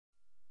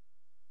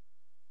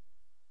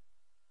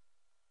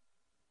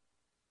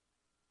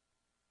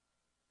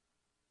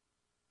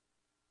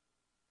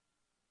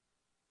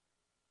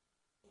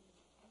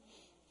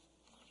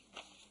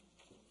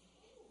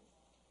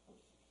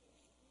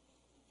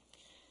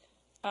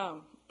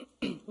Um,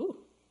 ooh.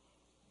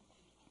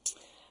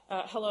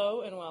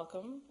 Hello and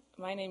welcome.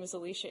 My name is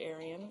Alicia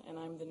Arian, and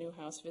I'm the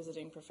Newhouse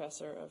Visiting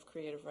Professor of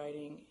Creative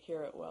Writing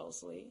here at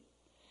Wellesley.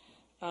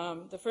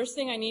 The first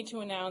thing I need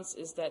to announce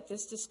is that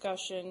this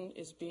discussion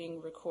is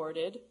being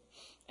recorded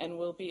and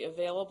will be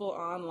available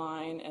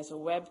online as a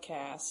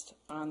webcast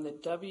on the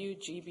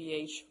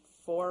WGBH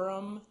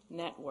Forum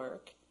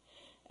Network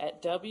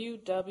at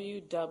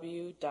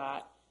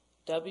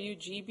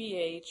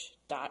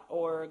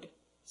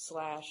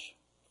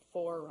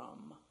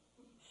www.wgbh.org/forum.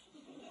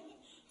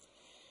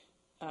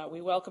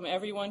 We welcome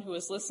everyone who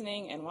is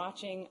listening and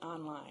watching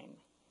online.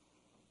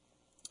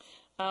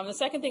 The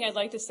second thing I'd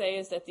like to say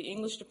is that the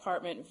English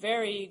department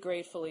very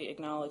gratefully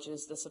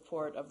acknowledges the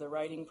support of the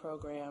writing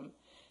program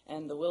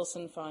and the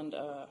Wilson Fund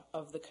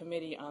of the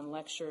Committee on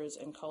Lectures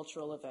and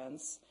Cultural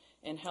Events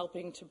in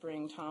helping to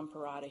bring Tom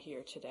Perrotta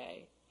here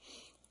today.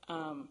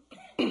 I'm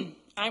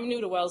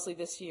new to Wellesley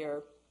this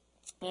year,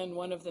 and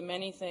one of the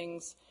many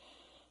things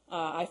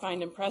I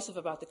find impressive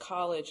about the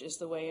college is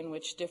the way in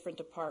which different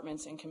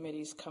departments and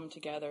committees come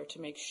together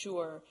to make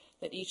sure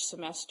that each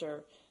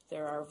semester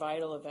there are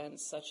vital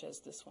events such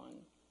as this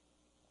one.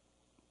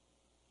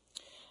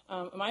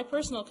 My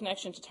personal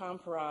connection to Tom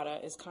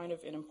Perrotta is kind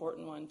of an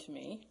important one to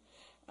me.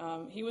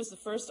 He was the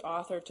first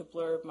author to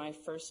blurb my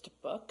first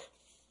book.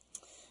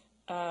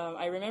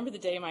 I remember the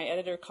day my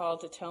editor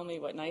called to tell me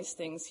what nice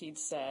things he'd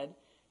said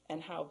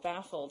and how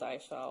baffled I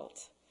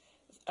felt.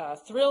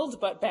 Thrilled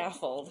but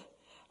baffled.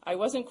 I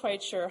wasn't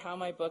quite sure how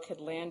my book had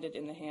landed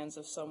in the hands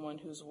of someone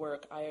whose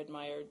work I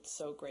admired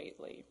so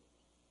greatly.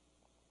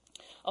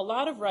 A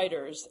lot of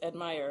writers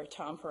admire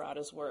Tom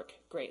Perrotta's work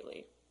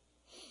greatly.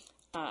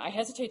 I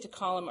hesitate to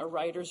call him a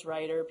writer's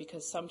writer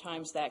because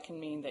sometimes that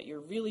can mean that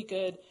you're really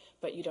good,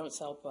 but you don't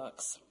sell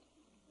books.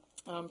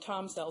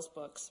 Tom sells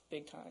books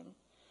big time.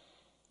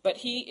 But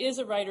he is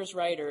a writer's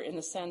writer in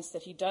the sense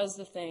that he does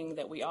the thing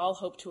that we all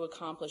hope to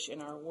accomplish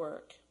in our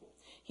work.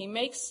 He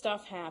makes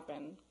stuff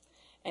happen,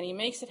 and he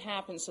makes it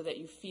happen so that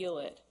you feel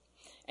it.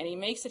 And he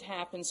makes it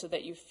happen so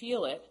that you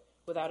feel it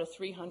without a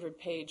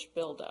 300-page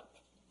buildup.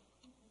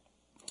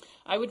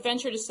 I would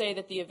venture to say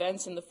that the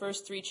events in the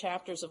first 3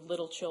 chapters of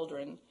Little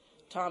Children,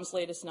 Tom's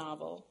latest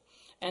novel,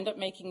 end up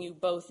making you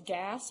both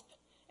gasp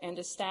and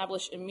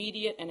establish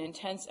immediate and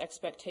intense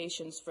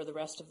expectations for the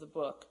rest of the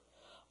book,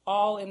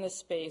 all in the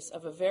space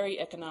of a very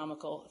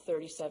economical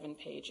 37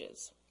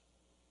 pages.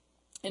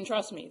 And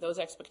trust me, those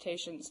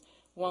expectations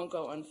won't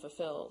go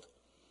unfulfilled.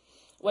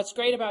 What's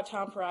great about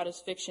Tom Perrotta's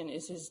fiction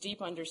is his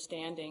deep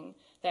understanding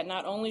that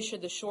not only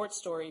should the short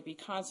story be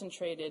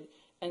concentrated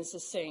and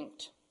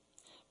succinct,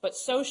 but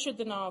so should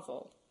the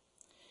novel.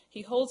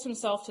 He holds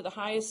himself to the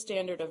highest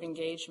standard of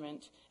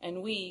engagement,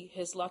 and we,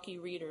 his lucky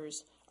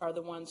readers, are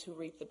the ones who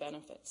reap the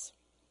benefits.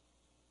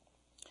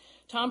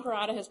 Tom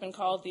Perrotta has been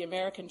called the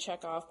American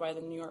Chekhov by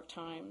the New York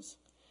Times.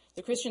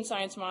 The Christian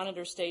Science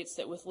Monitor states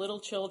that with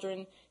Little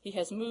Children, he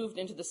has moved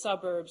into the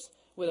suburbs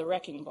with a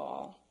wrecking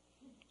ball.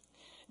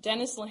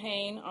 Dennis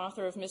Lehane,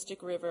 author of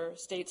Mystic River,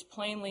 states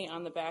plainly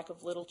on the back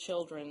of Little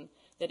Children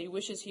that he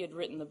wishes he had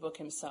written the book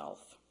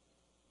himself.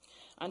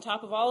 On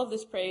top of all of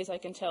this praise, I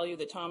can tell you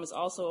that Tom is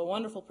also a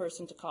wonderful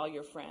person to call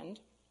your friend.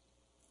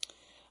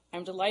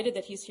 I'm delighted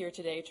that he's here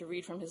today to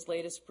read from his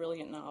latest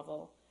brilliant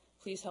novel.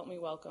 Please help me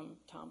welcome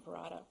Tom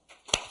Perrotta.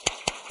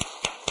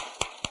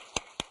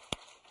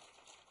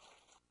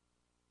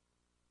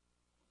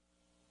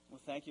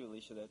 Well, thank you,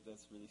 Alicia.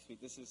 That's really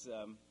sweet. This is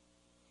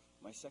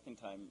my second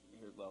time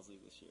here at Wellesley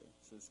this year,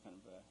 so it's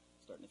kind of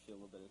starting to feel a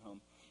little bit at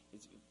home.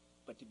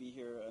 But to be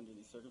here under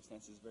these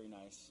circumstances is very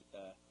nice.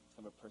 It's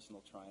kind of a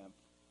personal triumph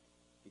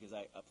because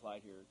I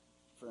applied here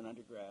for an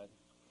undergrad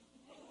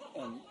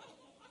and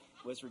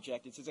was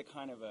rejected. So it's a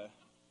kind of a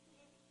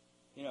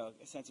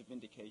sense of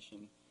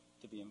vindication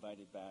to be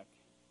invited back.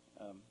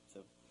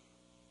 So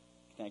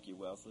thank you,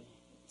 Wellesley.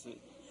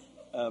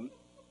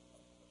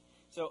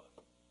 So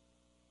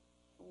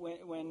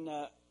when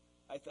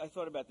I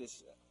thought about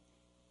this,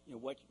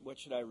 what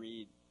should I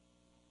read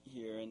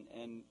here?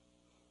 And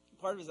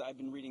part of it is I've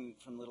been reading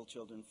from Little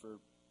Children for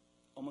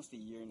almost a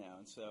year now,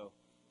 and so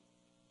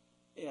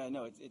I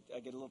know I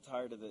get a little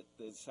tired of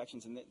the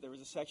sections. And there was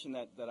a section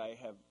that I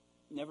have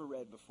never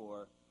read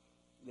before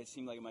that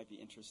seemed like it might be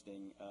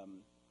interesting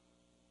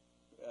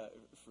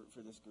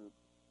for this group.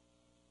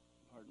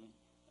 Pardon me.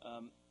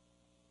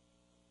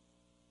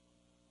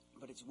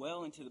 But it's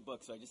well into the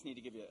book, so I just need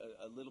to give you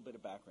a little bit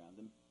of background.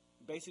 And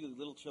basically,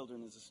 Little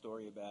Children is a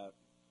story about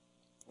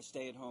a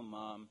stay-at-home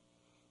mom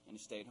and a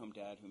stay-at-home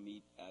dad who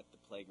meet at the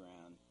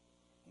playground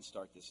and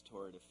start this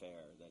torrid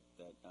affair that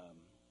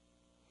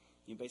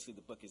basically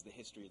the book is the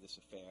history of this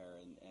affair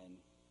and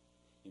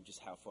just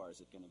how far is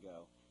it going to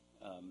go.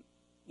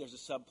 There's a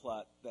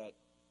subplot that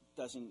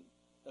doesn't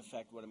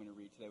affect what I'm going to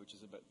read today, which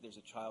is about there's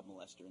a child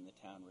molester in the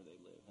town where they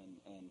live,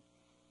 and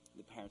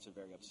the parents are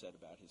very upset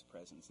about his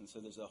presence. And so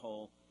there's a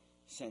whole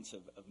sense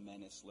of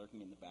menace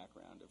lurking in the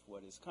background of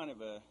what is kind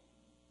of a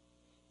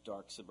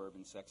dark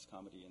suburban sex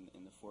comedy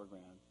in the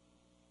foreground.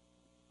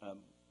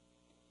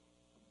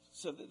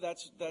 So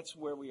that's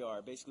where we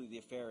are. Basically, the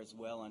affair is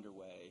well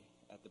underway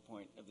at the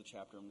point of the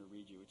chapter I'm going to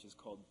read you, which is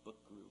called Book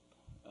Group.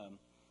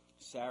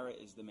 Sarah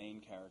is the main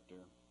character.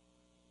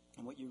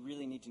 And what you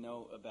really need to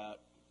know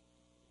about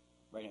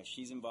right now,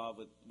 she's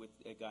involved with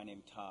a guy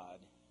named Todd,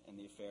 and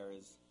the affair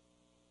has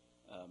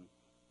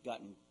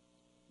gotten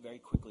very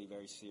quickly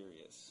very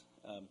serious.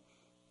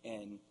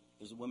 And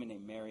there's a woman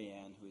named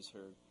Marianne who is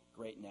her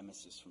great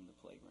nemesis from the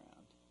playground.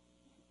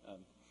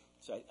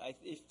 So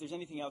if there's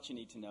anything else you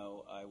need to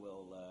know,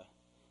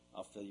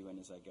 I'll fill you in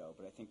as I go,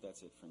 but I think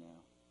that's it for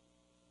now.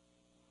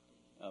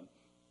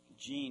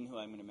 Jean, who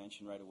I'm going to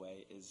mention right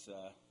away, is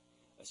a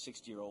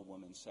 60-year-old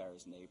woman,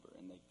 Sarah's neighbor,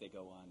 and they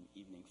go on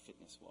evening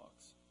fitness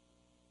walks.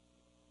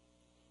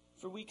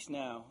 For weeks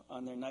now,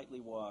 on their nightly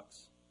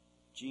walks,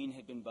 Jean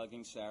had been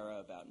bugging Sarah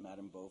about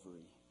Madame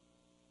Bovary.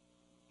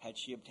 Had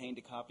she obtained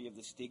a copy of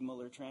the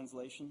Stigmuller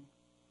translation?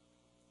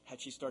 Had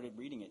she started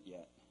reading it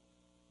yet?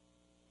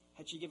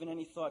 Had she given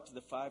any thought to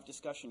the 5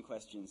 discussion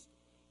questions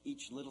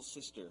each little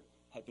sister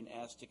had been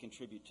asked to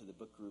contribute to the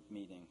book group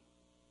meeting?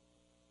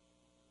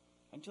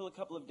 Until a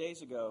couple of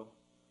days ago,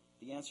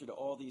 the answer to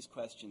all these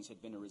questions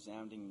had been a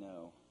resounding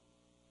no.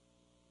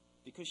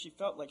 Because she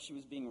felt like she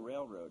was being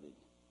railroaded.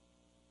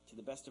 To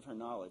the best of her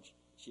knowledge,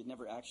 she had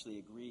never actually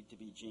agreed to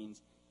be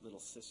Jean's little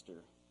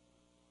sister.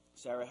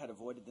 Sarah had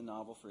avoided the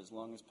novel for as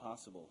long as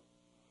possible,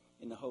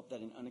 in the hope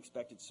that an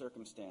unexpected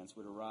circumstance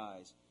would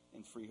arise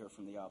and free her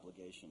from the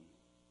obligation.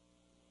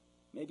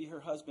 Maybe her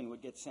husband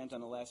would get sent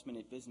on a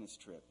last-minute business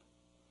trip,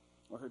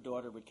 or her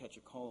daughter would catch a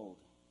cold.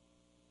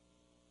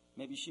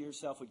 Maybe she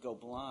herself would go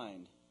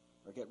blind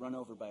or get run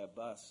over by a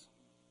bus.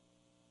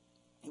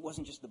 It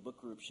wasn't just the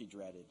book group she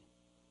dreaded.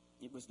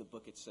 It was the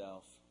book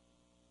itself.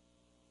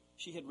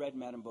 She had read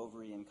Madame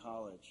Bovary in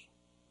college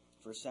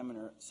for a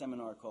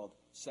seminar called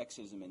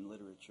Sexism in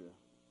Literature,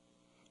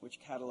 which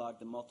cataloged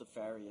the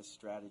multifarious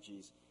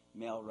strategies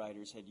male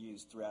writers had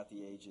used throughout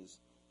the ages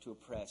to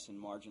oppress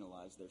and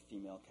marginalize their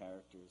female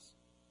characters.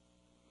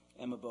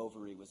 Emma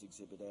Bovary was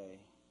Exhibit A,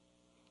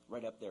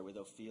 right up there with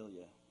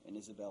Ophelia and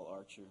Isabel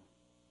Archer.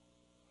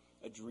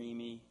 A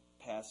dreamy,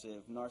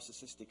 passive,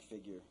 narcissistic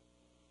figure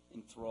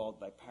enthralled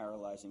by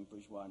paralyzing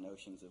bourgeois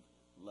notions of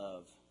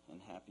love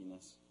and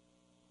happiness,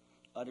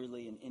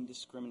 utterly and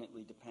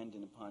indiscriminately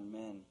dependent upon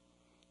men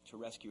to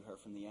rescue her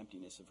from the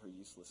emptiness of her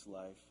useless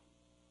life.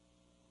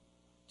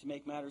 To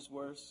make matters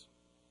worse,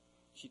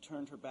 she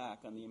turned her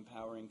back on the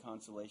empowering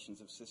consolations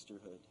of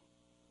sisterhood.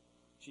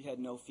 She had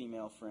no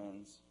female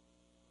friends,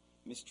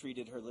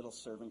 mistreated her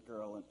servant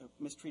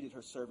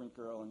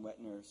girl and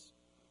wet nurse,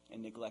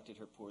 and neglected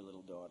her poor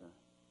little daughter.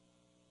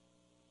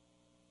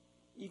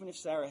 Even if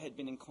Sarah had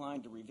been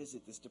inclined to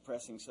revisit this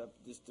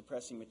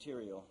depressing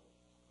material,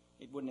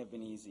 it wouldn't have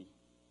been easy.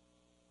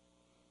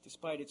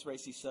 Despite its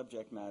racy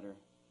subject matter,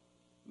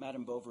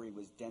 Madame Bovary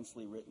was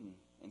densely written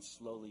and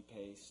slowly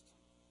paced.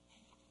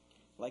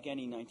 Like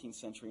any 19th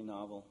century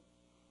novel,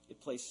 it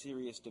placed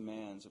serious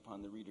demands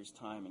upon the reader's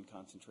time and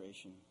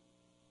concentration.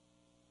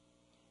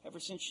 Ever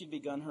since she'd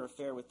begun her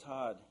affair with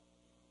Todd,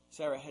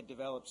 Sarah had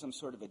developed some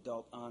sort of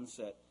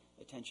adult-onset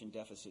attention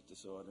deficit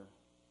disorder.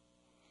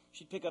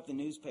 She'd pick up the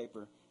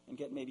newspaper and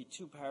get maybe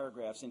 2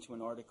 paragraphs into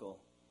an article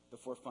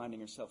before finding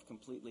herself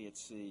completely at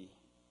sea,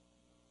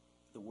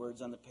 the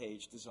words on the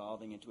page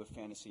dissolving into a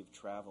fantasy of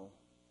travel.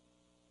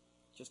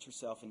 Just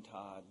herself and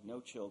Todd, no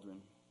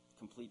children,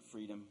 complete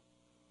freedom,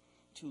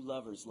 2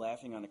 lovers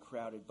laughing on a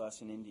crowded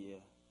bus in India,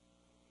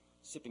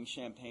 sipping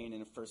champagne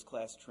in a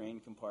first-class train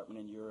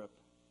compartment in Europe,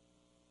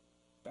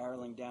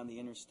 barreling down the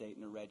interstate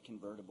in a red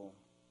convertible,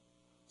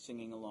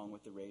 singing along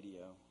with the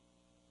radio.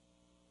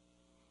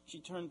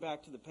 She'd turn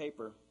back to the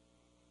paper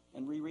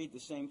and reread the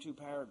same 2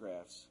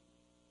 paragraphs,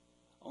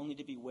 only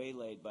to be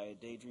waylaid by a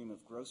daydream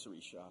of grocery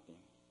shopping,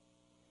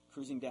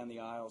 cruising down the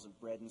aisles of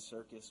Bread and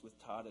Circus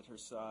with Todd at her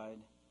side,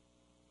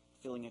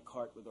 filling a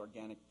cart with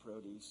organic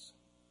produce,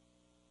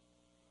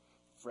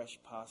 fresh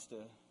pasta,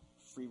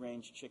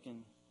 free-range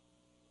chicken,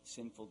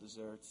 sinful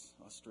desserts,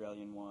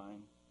 Australian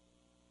wine.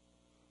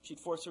 She'd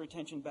force her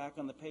attention back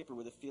on the paper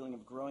with a feeling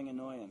of growing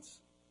annoyance.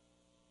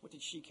 What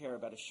did she care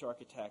about a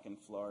shark attack in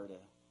Florida,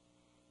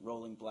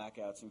 rolling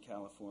blackouts in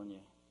California,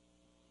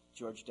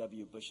 George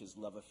W. Bush's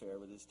love affair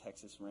with his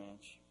Texas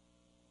ranch?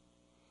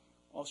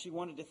 All she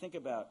wanted to think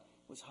about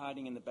was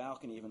hiding in the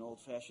balcony of an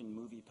old-fashioned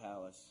movie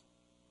palace,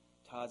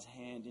 Todd's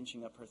hand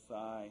inching up her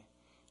thigh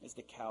as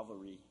the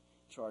cavalry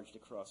charged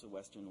across a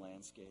western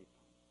landscape.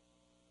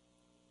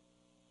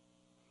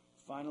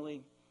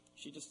 Finally,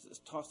 she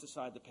just tossed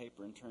aside the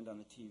paper and turned on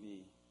the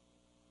TV,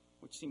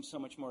 which seemed so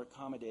much more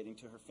accommodating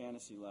to her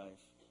fantasy life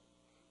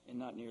and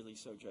not nearly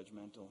so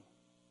judgmental.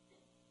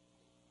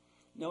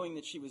 Knowing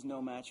that she was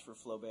no match for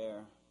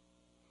Flaubert,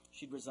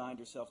 she'd resigned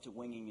herself to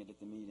winging it at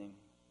the meeting,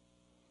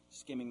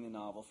 skimming the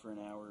novel for an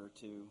hour or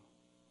 2,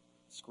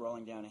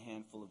 scrawling down a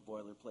handful of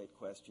boilerplate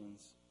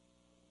questions,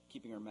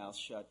 keeping her mouth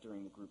shut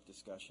during the group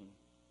discussion.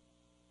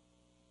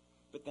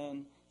 But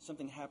then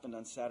something happened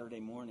on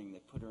Saturday morning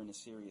that put her in a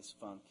serious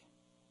funk.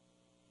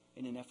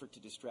 In an effort to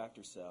distract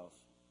herself,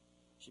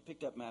 she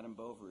picked up Madame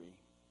Bovary,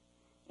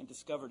 and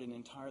discovered an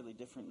entirely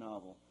different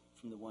novel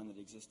from the one that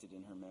existed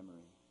in her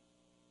memory.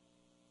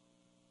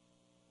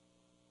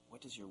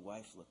 What does your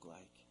wife look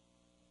like?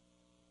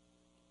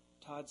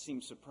 Todd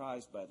seemed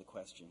surprised by the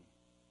question,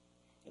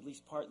 at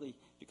least partly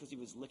because he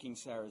was licking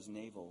Sarah's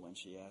navel when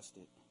she asked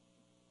it.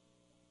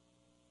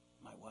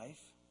 My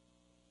wife?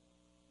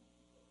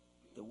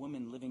 The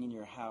woman living in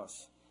your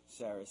house,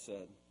 Sarah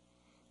said,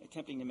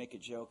 attempting to make a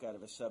joke out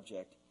of a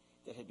subject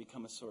that had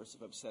become a source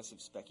of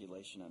obsessive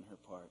speculation on her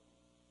part.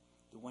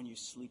 The one you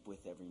sleep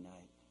with every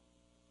night.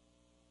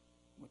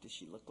 What does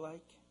she look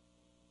like?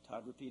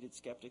 Todd repeated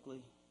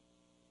skeptically.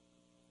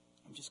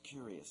 I'm just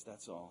curious,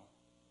 that's all.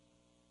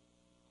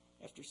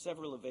 After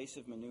several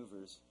evasive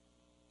maneuvers,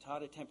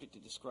 Todd attempted to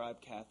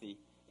describe Kathy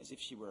as if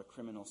she were a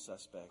criminal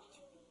suspect.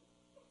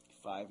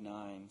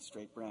 5'9",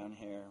 straight brown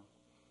hair,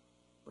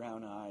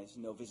 brown eyes,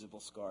 no visible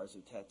scars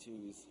or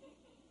tattoos.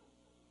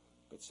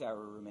 But Sarah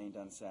remained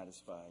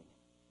unsatisfied.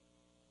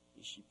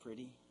 Is she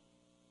pretty?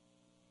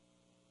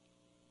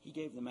 He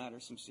gave the matter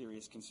some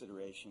serious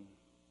consideration,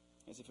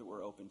 as if it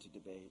were open to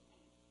debate.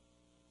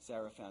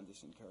 Sarah found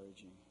this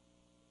encouraging.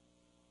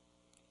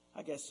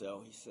 I guess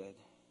so, he said,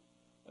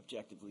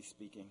 objectively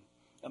speaking.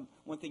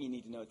 One thing you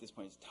need to know at this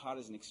point is Todd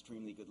is an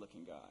extremely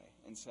good-looking guy,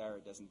 and Sarah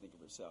doesn't think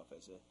of herself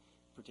as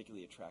a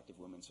particularly attractive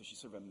woman, so she's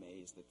sort of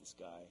amazed that this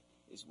guy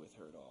is with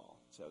her at all.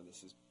 So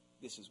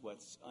this is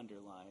what's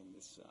underlying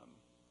this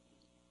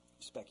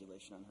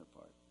speculation on her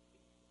part.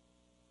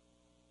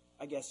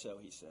 I guess so,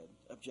 he said,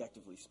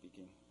 objectively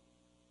speaking.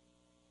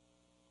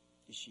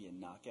 Is she a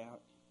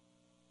knockout?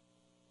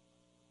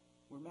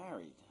 We're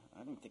married.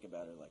 I don't think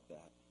about her like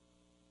that.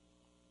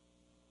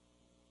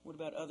 What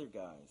about other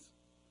guys?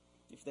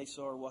 If they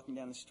saw her walking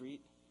down the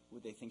street,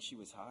 would they think she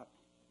was hot?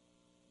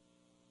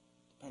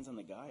 Depends on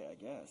the guy, I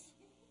guess.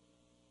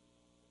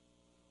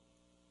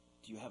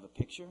 Do you have a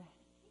picture?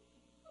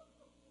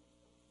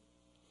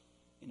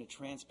 In a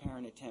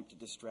transparent attempt to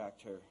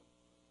distract her,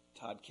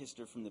 Todd kissed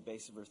her from the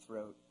base of her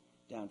throat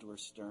down to her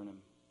sternum.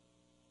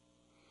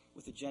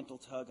 With a gentle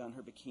tug on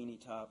her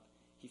bikini top,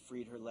 he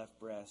freed her left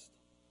breast,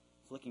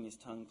 flicking his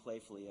tongue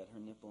playfully at her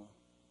nipple,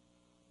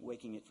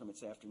 waking it from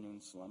its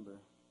afternoon slumber.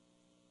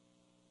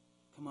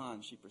 Come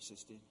on, she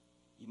persisted.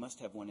 You must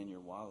have one in your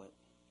wallet.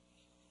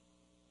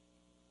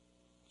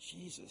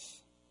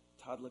 Jesus.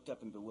 Todd looked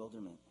up in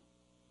bewilderment.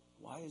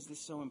 Why is this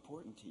so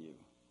important to you?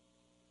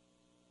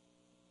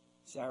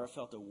 Sarah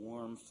felt a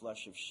warm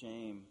flush of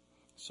shame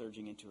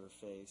surging into her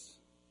face.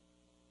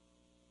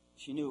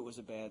 She knew it was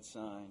a bad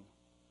sign,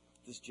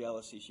 this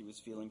jealousy she was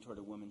feeling toward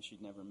a woman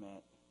she'd never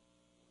met,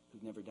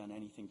 who'd never done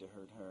anything to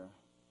hurt her.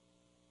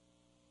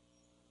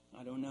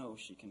 I don't know,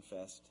 she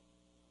confessed,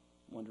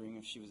 wondering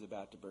if she was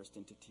about to burst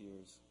into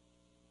tears.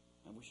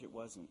 I wish it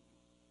wasn't.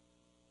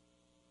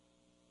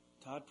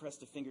 Todd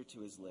pressed a finger to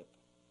his lip,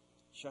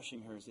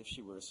 shushing her as if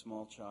she were a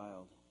small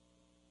child.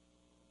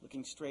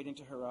 Looking straight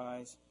into her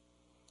eyes,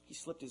 he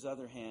slipped his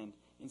other hand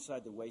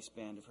inside the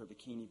waistband of her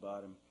bikini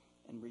bottom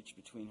and reached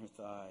between her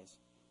thighs,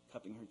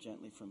 cupping her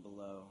gently from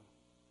below.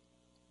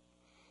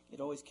 It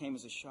always came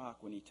as a shock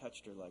when he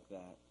touched her like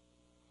that,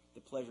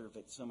 the pleasure of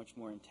it so much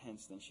more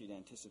intense than she'd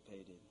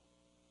anticipated.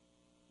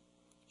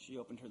 She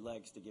opened her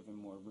legs to give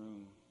him more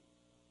room.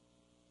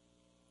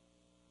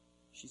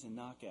 She's a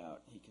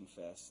knockout, he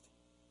confessed.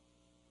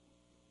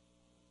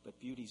 But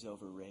beauty's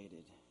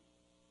overrated.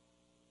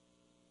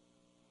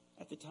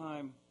 At the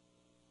time,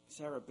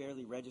 Sarah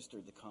barely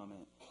registered the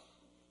comment,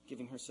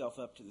 giving herself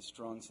up to the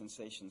strong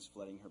sensations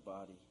flooding her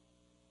body.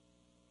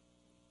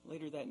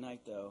 Later that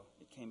night, though,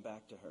 it came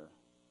back to her.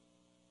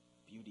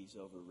 Beauty's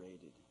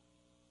overrated.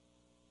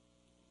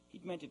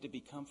 He'd meant it to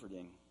be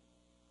comforting,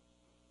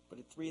 but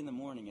at 3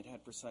 a.m, it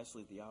had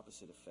precisely the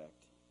opposite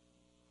effect.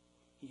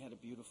 He had a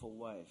beautiful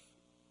wife,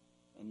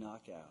 a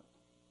knockout,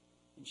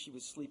 and she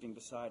was sleeping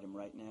beside him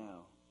right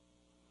now,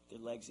 their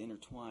legs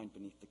intertwined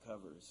beneath the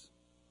covers.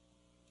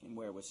 And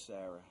where was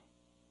Sarah?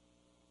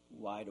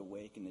 Wide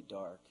awake in the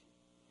dark,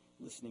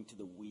 listening to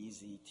the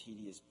wheezy,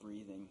 tedious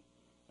breathing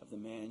of the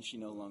man she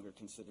no longer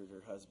considered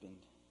her husband.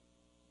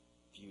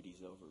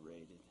 Beauty's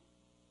overrated.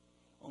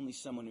 Only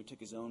someone who took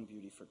his own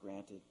beauty for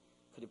granted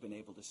could have been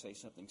able to say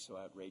something so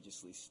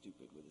outrageously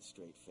stupid with a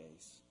straight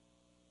face.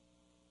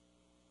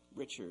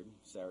 Richard,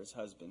 Sarah's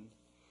husband,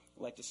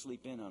 liked to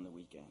sleep in on the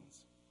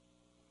weekends.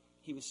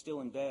 He was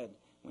still in bed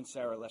when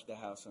Sarah left the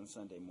house on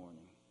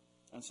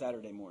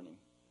Saturday morning,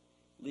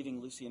 leaving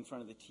Lucy in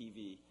front of the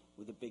TV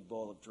with a big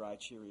bowl of dry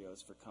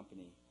Cheerios for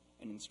company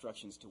and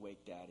instructions to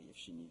wake Daddy if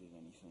she needed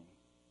anything.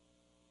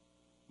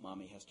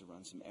 Mommy has to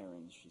run some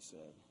errands, she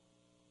said.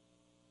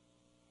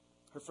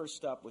 Her first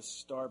stop was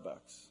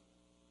Starbucks,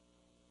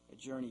 a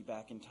journey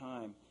back in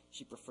time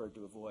she preferred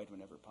to avoid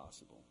whenever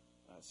possible.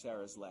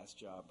 Sarah's last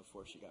job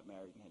before she got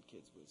married and had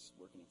kids was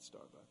working at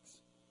Starbucks.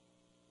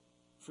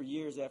 For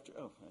years after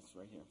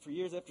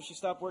she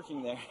stopped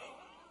working there.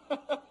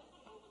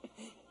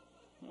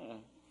 Yeah,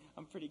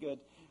 I'm pretty good.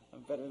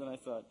 I'm better than I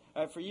thought.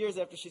 For years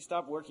after she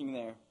stopped working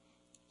there,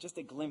 just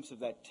a glimpse of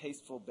that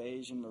tasteful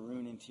beige and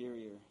maroon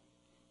interior,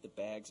 the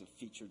bags of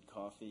featured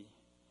coffee,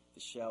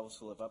 the shelves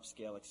full of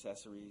upscale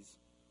accessories,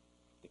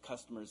 the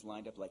customers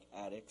lined up like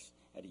addicts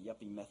at a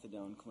yuppie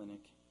methadone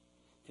clinic,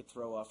 could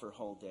throw off her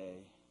whole day,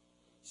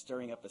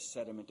 stirring up a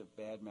sediment of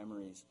bad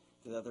memories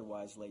that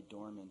otherwise lay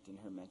dormant in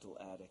her mental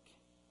attic,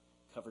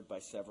 covered by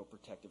several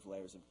protective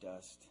layers of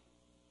dust.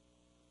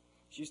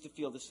 She used to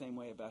feel the same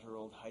way about her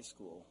old high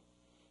school,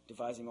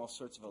 devising all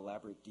sorts of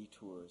elaborate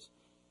detours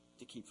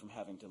to keep from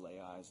having to lay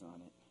eyes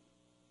on it.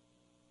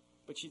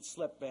 But she'd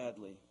slept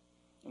badly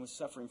and was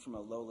suffering from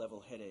a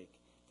low-level headache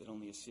that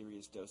only a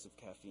serious dose of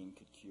caffeine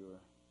could cure.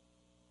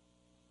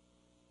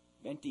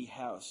 "Venti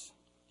house,"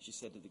 she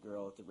said to the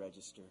girl at the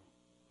register,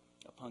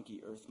 a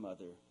punky earth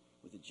mother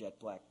with a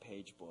jet-black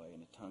page boy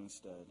and a tongue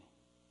stud.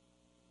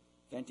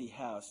 "Venti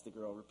house," the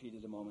girl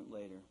repeated a moment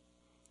later,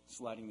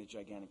 sliding the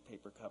gigantic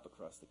paper cup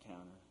across the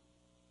counter.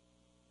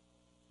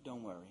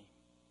 "Don't worry,"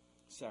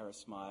 Sarah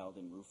smiled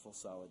in rueful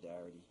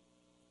solidarity.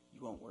 "You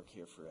won't work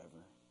here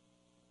forever."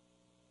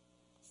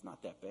 "It's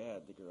not that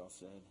bad," the girl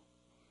said,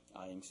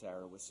 eyeing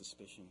Sarah with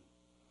suspicion,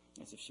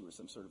 as if she were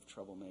some sort of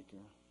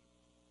troublemaker.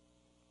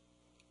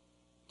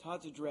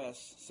 Todd's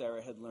address,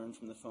 Sarah had learned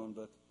from the phone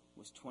book,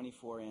 was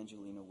 24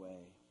 Angelina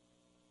Way.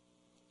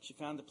 She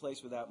found the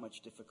place without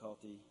much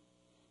difficulty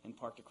and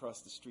parked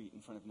across the street in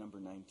front of number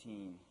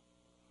 19,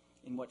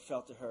 in what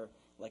felt to her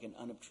like an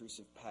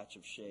unobtrusive patch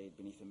of shade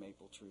beneath a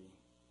maple tree.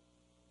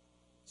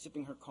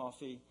 Sipping her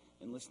coffee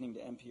and listening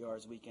to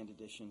NPR's Weekend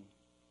Edition,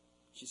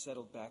 she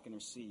settled back in her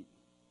seat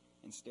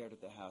and stared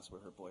at the house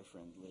where her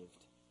boyfriend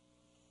lived.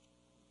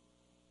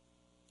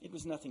 It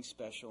was nothing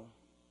special,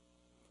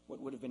 what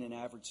would have been an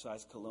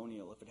average-sized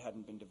colonial if it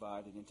hadn't been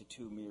divided into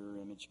 2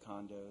 mirror-image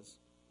condos,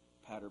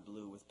 powder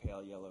blue with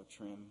pale yellow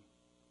trim.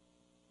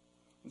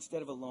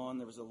 Instead of a lawn,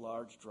 there was a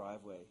large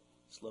driveway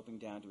sloping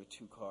down to a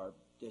two-car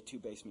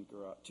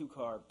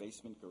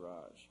basement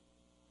garage.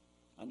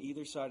 On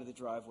either side of the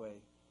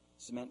driveway,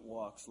 cement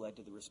walks led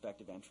to the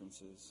respective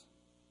entrances,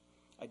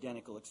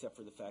 identical except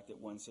for the fact that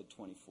one said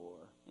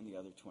 24 and the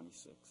other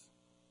 26.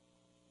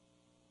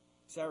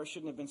 Sarah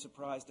shouldn't have been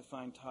surprised to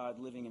find Todd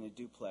living in a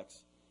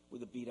duplex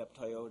with a beat-up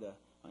Toyota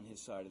on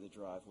his side of the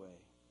driveway.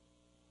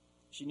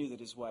 She knew that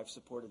his wife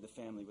supported the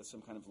family with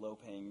some kind of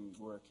low-paying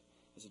work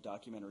as a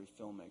documentary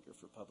filmmaker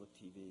for public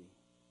TV.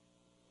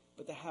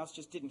 But the house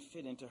just didn't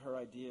fit into her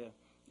idea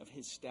of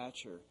his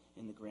stature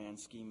in the grand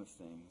scheme of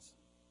things.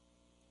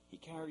 He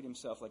carried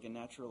himself like a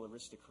natural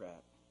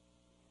aristocrat,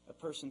 a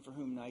person for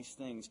whom nice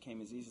things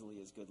came as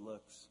easily as good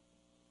looks.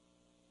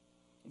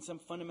 In some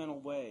fundamental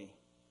way,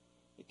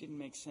 it didn't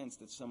make sense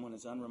that someone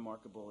as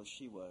unremarkable as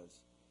she was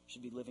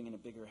should be living in a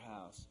bigger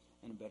house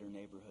and a better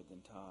neighborhood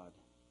than Todd.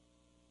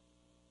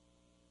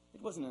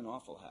 It wasn't an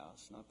awful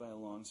house, not by a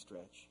long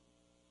stretch.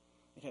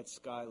 It had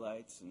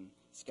skylights and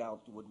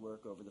scalloped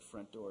woodwork over the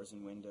front doors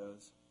and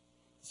windows,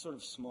 the sort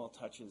of small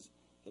touches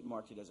that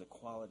marked it as a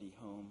quality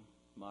home,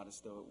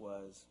 modest though it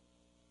was.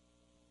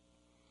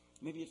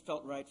 Maybe it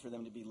felt right for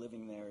them to be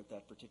living there at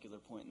that particular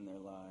point in their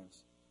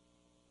lives.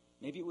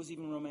 Maybe it was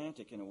even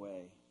romantic in a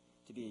way,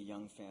 to be a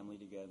young family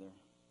together,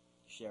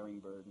 sharing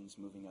burdens,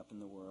 moving up in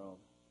the world.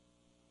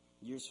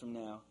 Years from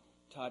now,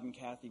 Todd and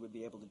Kathy would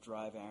be able to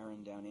drive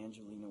Aaron down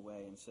Angelina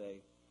Way and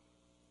say,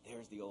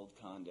 "There's the old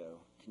condo.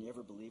 Can you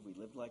ever believe we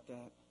lived like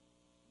that?"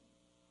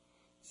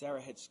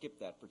 Sarah had skipped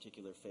that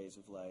particular phase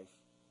of life,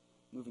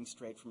 moving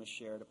straight from a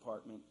shared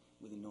apartment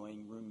with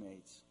annoying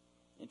roommates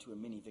into a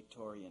mini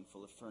Victorian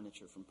full of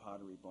furniture from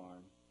Pottery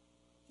Barn,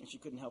 and she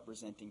couldn't help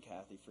resenting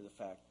Kathy for the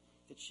fact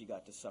that she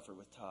got to suffer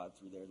with Todd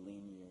through their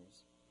lean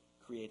years,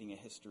 creating a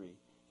history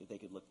that they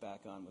could look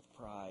back on with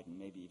pride and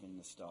maybe even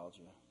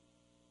nostalgia.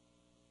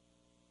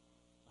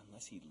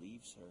 Unless he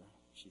leaves her,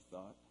 she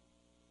thought,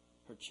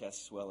 her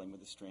chest swelling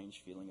with a strange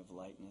feeling of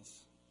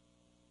lightness.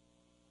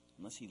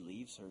 Unless he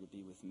leaves her to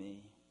be with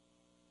me.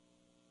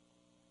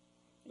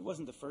 It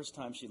wasn't the first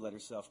time she'd let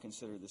herself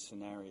consider this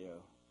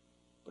scenario,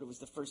 but it was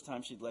the first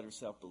time she'd let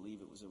herself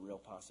believe it was a real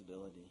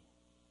possibility.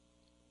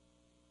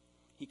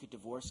 He could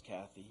divorce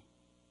Kathy.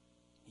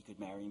 He could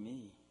marry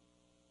me.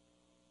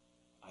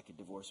 I could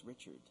divorce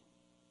Richard.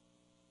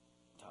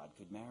 Todd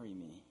could marry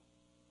me.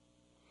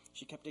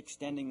 She kept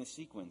extending the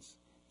sequence,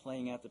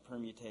 playing out the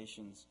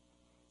permutations,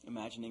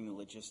 imagining the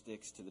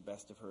logistics to the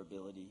best of her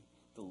ability,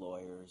 the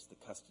lawyers, the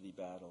custody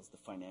battles, the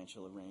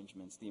financial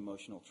arrangements, the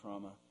emotional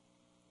trauma,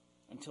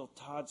 until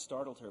Todd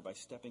startled her by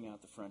stepping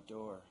out the front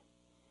door,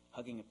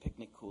 hugging a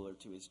picnic cooler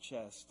to his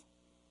chest,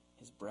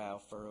 his brow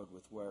furrowed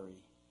with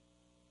worry.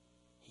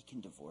 He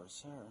can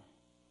divorce her.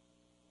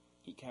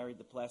 He carried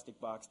the plastic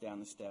box down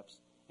the steps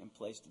and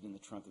placed it in the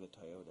trunk of the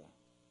Toyota.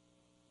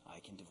 I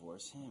can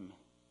divorce him.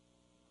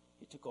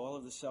 It took all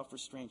of the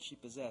self-restraint she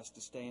possessed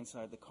to stay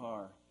inside the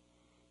car,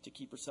 to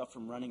keep herself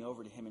from running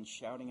over to him and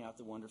shouting out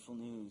the wonderful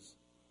news.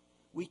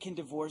 We can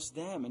divorce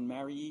them and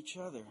marry each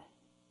other.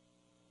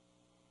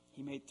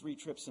 He made 3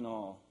 trips in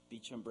all,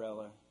 beach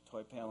umbrella,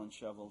 toy pail and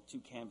shovel, 2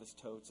 canvas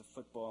totes, a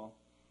football,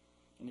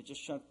 and had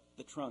just shut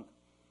the trunk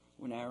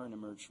when Aaron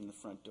emerged from the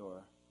front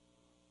door,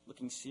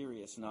 looking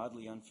serious and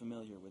oddly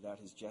unfamiliar without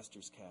his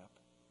jester's cap,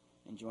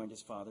 and joined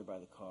his father by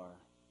the car.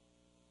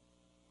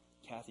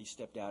 Kathy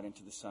stepped out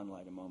into the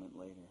sunlight a moment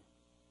later.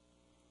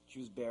 She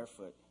was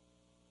barefoot,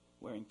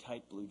 wearing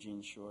tight blue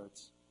jean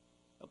shorts,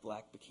 a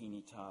black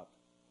bikini top,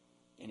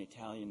 and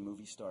Italian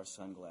movie star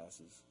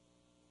sunglasses,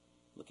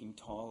 looking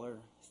taller,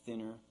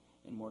 thinner,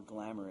 and more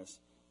glamorous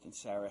than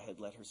Sarah had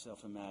let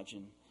herself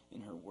imagine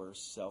in her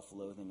worst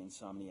self-loathing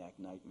insomniac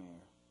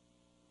nightmare.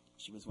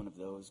 She was one of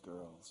those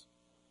girls,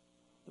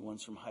 the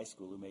ones from high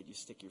school who made you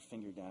stick your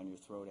finger down your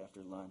throat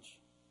after lunch,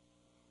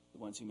 the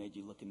ones who made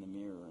you look in the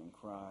mirror and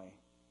cry.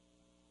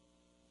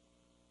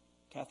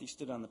 Kathy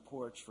stood on the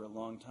porch for a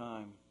long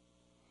time,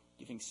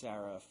 giving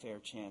Sarah a fair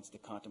chance to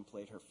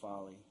contemplate her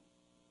folly.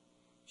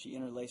 She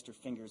interlaced her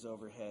fingers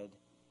overhead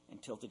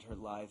and tilted her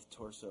lithe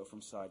torso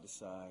from side to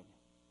side.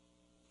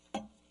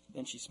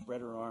 Then she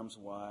spread her arms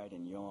wide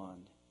and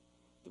yawned,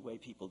 the way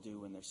people do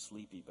when they're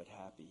sleepy but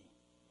happy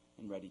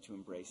and ready to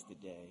embrace the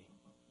day.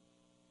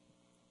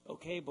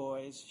 "Okay,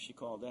 boys," she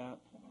called out.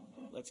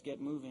 "Let's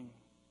get moving."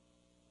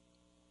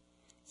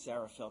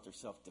 Sarah felt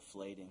herself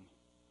deflating.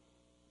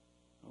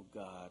 Oh,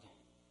 God.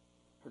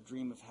 Her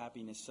dream of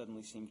happiness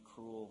suddenly seemed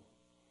cruel,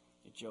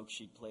 a joke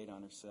she'd played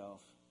on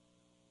herself.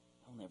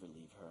 He'll never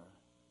leave her.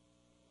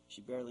 She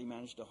barely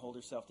managed to hold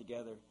herself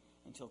together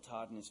until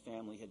Todd and his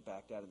family had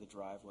backed out of the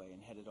driveway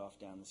and headed off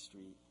down the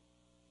street.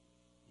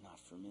 Not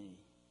for me.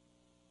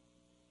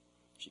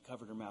 She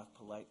covered her mouth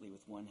politely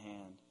with one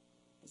hand,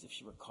 as if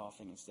she were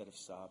coughing instead of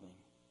sobbing.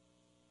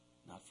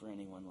 Not for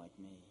anyone like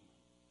me.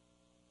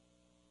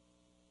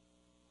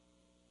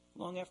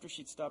 Long after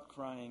she'd stopped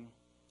crying,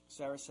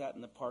 Sarah sat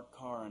in the parked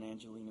car on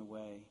Angelina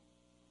Way,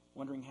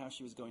 wondering how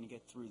she was going to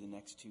get through the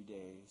next 2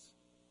 days.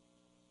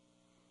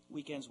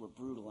 Weekends were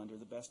brutal under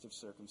the best of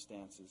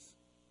circumstances.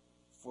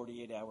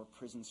 48-hour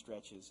prison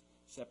stretches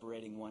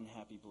separating one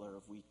happy blur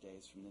of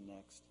weekdays from the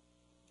next.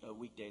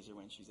 Weekdays are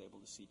when she's able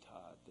to see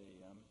Todd.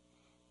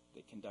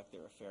 They conduct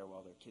their affair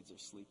while their kids are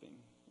sleeping.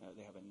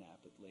 They have a nap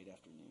at late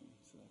afternoon,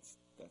 so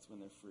that's when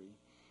they're free.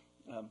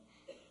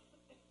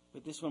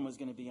 But this one was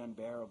going to be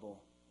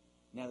unbearable,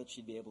 now that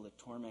she'd be able to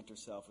torment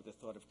herself with the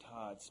thought of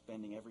Todd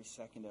spending every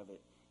second of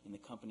it in the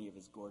company of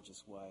his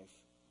gorgeous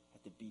wife,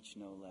 at the beach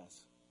no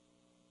less,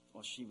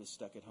 while she was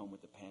stuck at home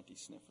with the panty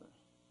sniffer.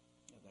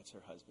 That's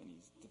her husband.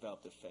 He's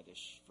developed a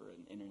fetish for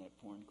an internet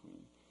porn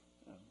queen.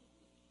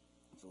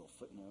 It's a little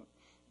footnote.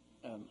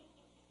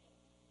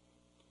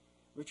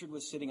 Richard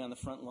was sitting on the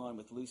front lawn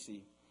with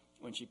Lucy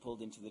when she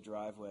pulled into the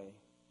driveway,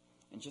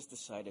 and just the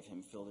sight of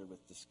him filled her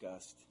with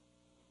disgust.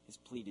 His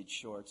pleated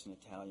shorts and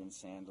Italian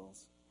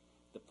sandals,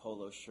 the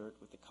polo shirt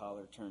with the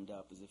collar turned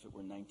up as if it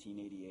were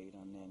 1988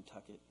 on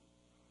Nantucket,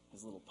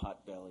 his little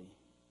pot belly.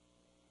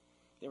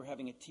 They were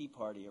having a tea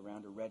party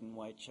around a red and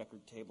white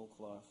checkered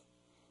tablecloth,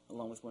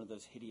 along with one of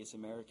those hideous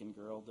American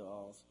Girl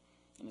dolls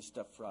and a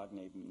stuffed frog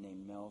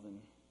named Melvin.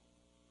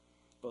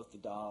 Both the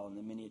doll and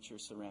the miniature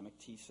ceramic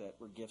tea set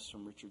were gifts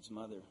from Richard's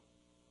mother,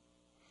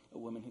 a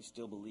woman who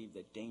still believed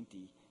that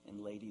dainty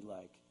and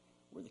ladylike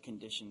were the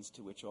conditions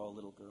to which all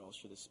little girls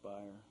should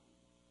aspire.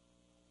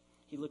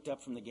 He looked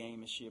up from the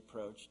game as she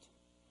approached,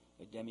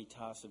 a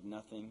demi-tasse of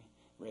nothing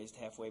raised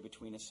halfway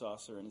between a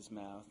saucer and his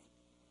mouth,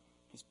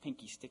 his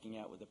pinky sticking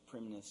out with a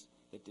primness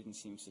that didn't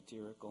seem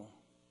satirical.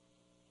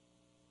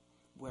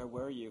 "Where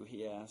were you?"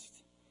 he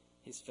asked,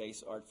 his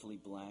face artfully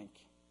blank,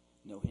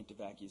 no hint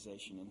of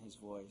accusation in his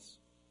voice.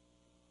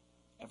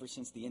 Ever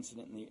since the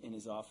incident in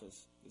his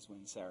office is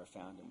when Sarah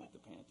found him with the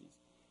panties.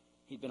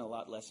 He'd been a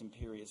lot less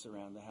imperious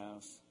around the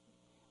house,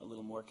 a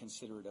little more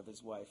considerate of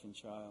his wife and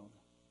child.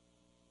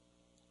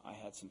 "I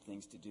had some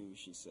things to do,"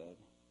 she said.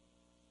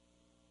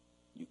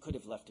 "You could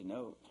have left a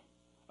note.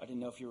 I didn't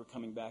know if you were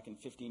coming back in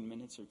 15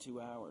 minutes or 2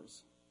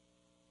 hours.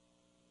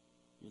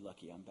 "You're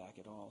lucky I'm back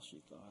at all," she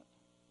thought.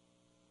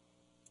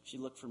 She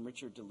looked from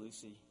Richard to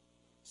Lucy,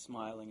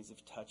 smiling as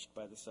if touched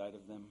by the sight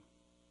of them.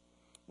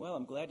 "Well,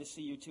 I'm glad to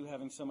see you two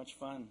having so much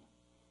fun.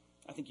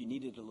 I think you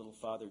needed a little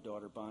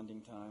father-daughter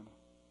bonding time."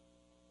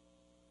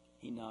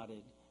 He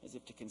nodded, as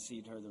if to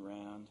concede her the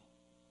round.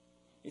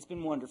 "It's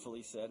been wonderful,"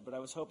 he said, "but I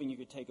was hoping you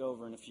could take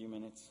over in a few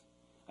minutes.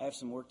 I have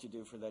some work to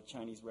do for that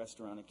Chinese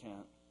restaurant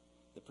account.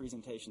 The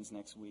presentation's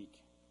next week."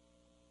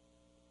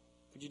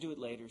 "Could you do it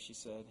later?" she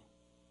said.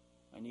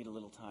 "I need a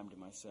little time to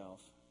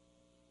myself."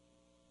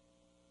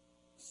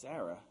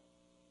 "Sarah,"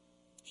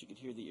 she could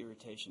hear the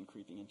irritation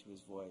creeping into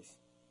his voice,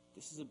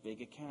 "this is a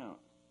big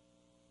account."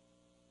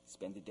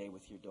 "Spend the day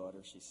with your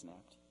daughter," she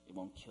snapped. "It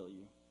won't kill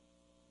you."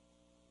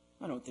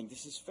 "I don't think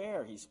this is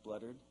fair," he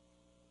spluttered.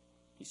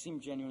 He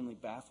seemed genuinely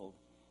baffled,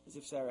 as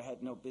if Sarah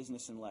had no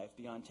business in life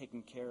beyond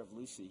taking care of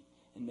Lucy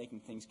and making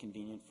things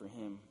convenient for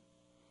him.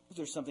 "Is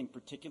there something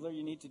particular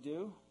you need to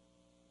do?"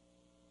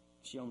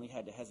 She only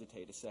had to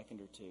hesitate a second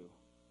or two.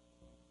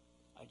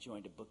 "I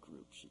joined a book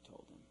group," she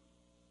told him.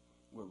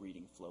 "We're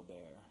reading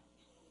Flaubert."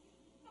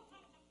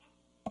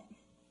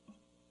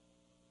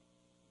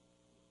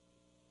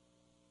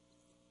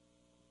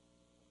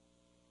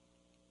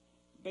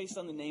 Based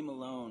on the name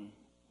alone,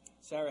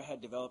 Sarah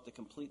had developed a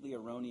completely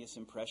erroneous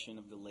impression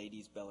of the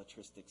Ladies'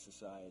 Belletristic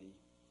Society.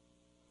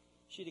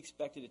 She'd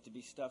expected it to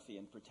be stuffy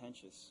and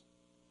pretentious,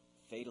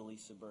 fatally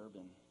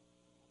suburban,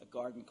 a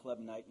garden club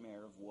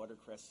nightmare of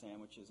watercress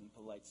sandwiches and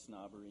polite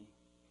snobbery,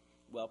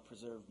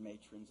 well-preserved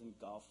matrons and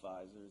golf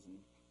visors and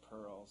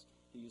pearls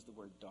who use the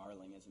word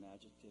darling as an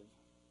adjective.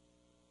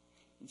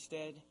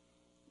 Instead,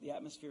 the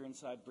atmosphere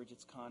inside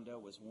Bridget's condo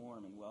was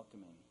warm and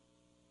welcoming,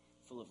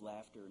 full of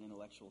laughter and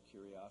intellectual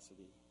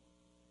curiosity.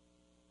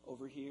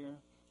 Over here,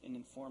 an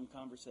informed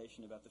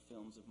conversation about the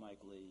films of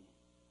Mike Lee.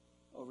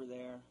 Over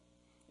there,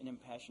 an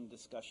impassioned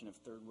discussion of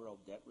third world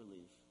debt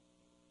relief.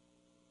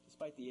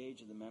 Despite the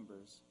age of the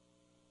members,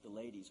 the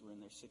ladies were in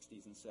their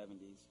 60s and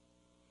 70s,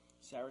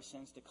 Sarah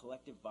sensed a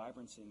collective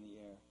vibrancy in the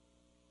air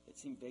that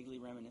seemed vaguely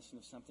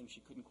reminiscent of something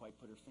she couldn't quite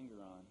put her finger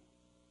on.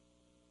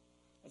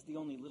 As the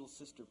only little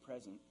sister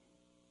present,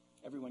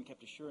 everyone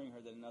kept assuring her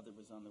that another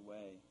was on the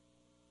way.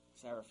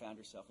 Sarah found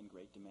herself in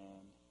great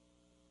demand.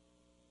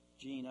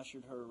 Jean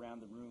ushered her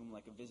around the room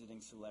like a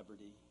visiting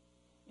celebrity,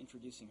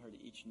 introducing her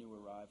to each new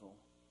arrival.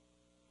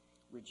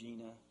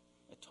 Regina,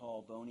 a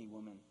tall, bony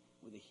woman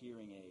with a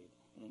hearing aid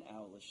and an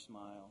owlish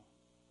smile.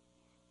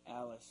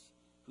 Alice,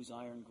 whose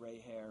iron gray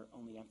hair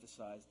only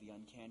emphasized the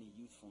uncanny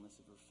youthfulness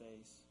of her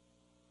face.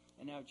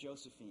 And now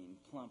Josephine,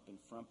 plump and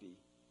frumpy,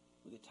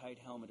 with a tight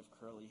helmet of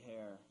curly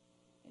hair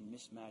and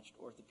mismatched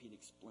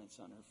orthopedic splints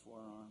on her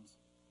forearms.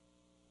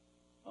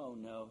 "Oh,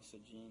 no,"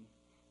 said Jean.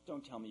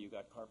 "Don't tell me you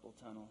got carpal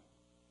tunnel."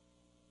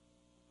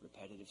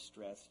 "Repetitive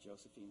stress,"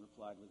 Josephine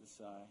replied with a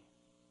sigh.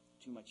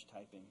 "Too much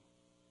typing."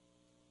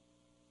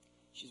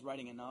 "She's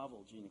writing a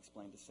novel," Jean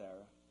explained to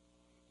Sarah.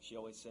 "She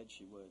always said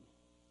she would."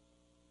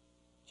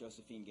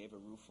 Josephine gave a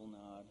rueful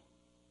nod.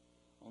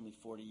 "Only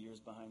 40 years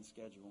behind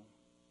schedule."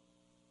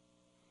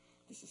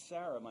 "This is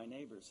Sarah, my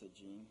neighbor," said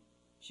Jean.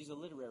 "She's a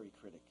literary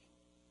critic."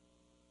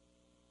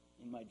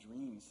 "In my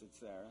dreams," said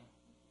Sarah.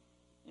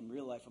 "In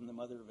real life, I'm the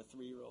mother of a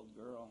 3-year-old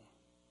girl."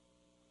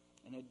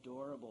 "An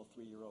adorable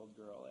 3-year-old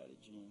girl," added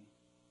Jean.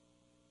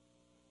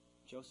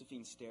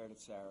 Josephine stared at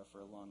Sarah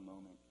for a long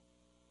moment.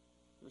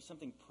 There was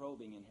something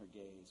probing in her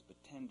gaze,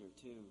 but tender,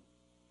 too,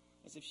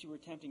 as if she were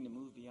attempting to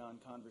move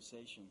beyond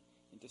conversation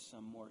into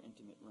some more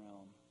intimate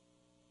realm.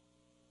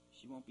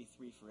 "She won't be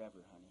 3 forever,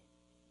 honey.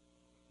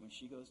 When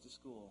she goes to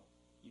school,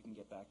 you can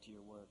get back to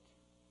your work."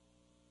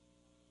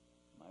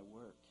 "My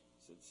work,"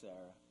 said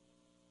Sarah.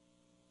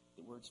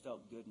 The words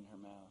felt good in her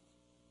mouth.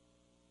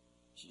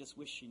 She just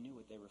wished she knew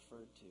what they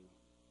referred to.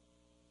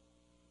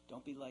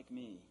 "Don't be like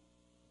me."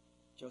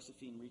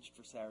 Josephine reached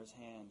for Sarah's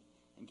hand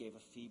and gave a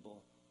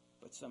feeble,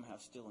 but somehow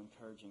still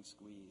encouraging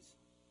squeeze.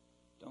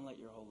 "Don't let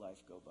your whole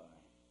life go by."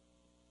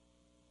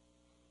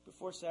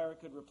 Before Sarah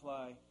could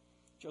reply,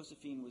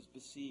 Josephine was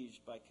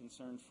besieged by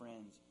concerned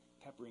friends,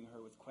 peppering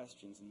her with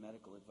questions and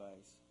medical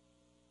advice.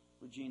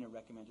 Regina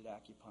recommended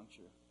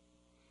acupuncture.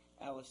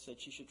 Alice said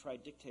she should try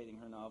dictating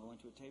her novel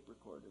into a tape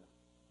recorder.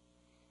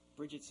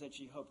 Bridget said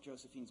she hoped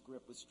Josephine's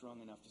grip was strong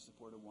enough to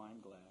support a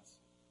wine glass.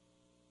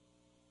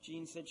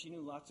 Jean said she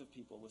knew lots of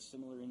people with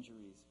similar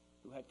injuries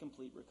who had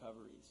complete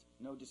recoveries,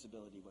 no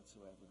disability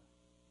whatsoever.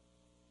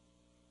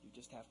 "You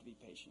just have to be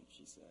patient,"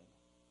 she said.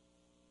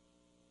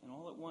 And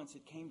all at once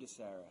it came to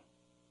Sarah.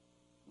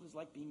 It was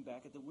like being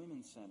back at the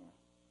Women's Center.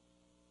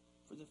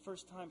 For the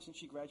first time since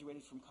she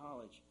graduated from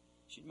college,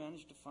 she'd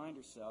managed to find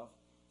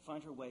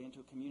her way into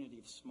a community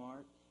of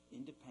smart,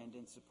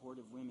 independent,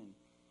 supportive women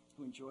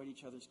who enjoyed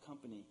each other's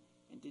company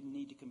and didn't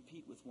need to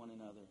compete with one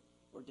another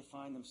or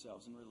define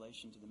themselves in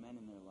relation to the men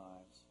in their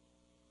lives.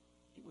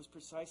 It was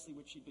precisely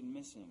what she'd been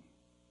missing,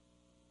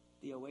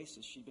 the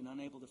oasis she'd been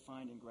unable to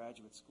find in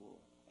graduate school,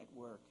 at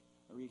work,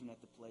 or even at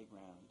the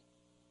playground.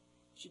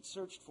 She'd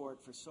searched for it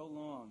for so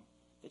long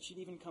that she'd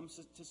even come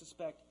to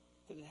suspect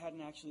that it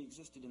hadn't actually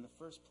existed in the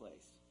first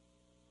place,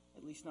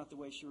 at least not the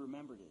way she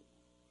remembered it,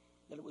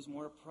 that it was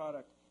more a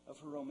product of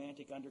her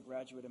romantic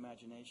undergraduate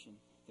imagination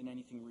than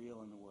anything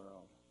real in the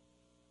world.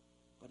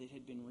 But it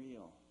had been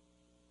real.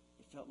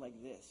 It felt like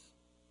this,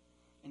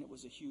 and it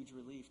was a huge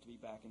relief to be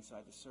back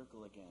inside the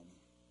circle again.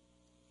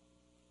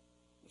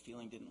 The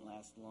feeling didn't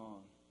last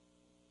long.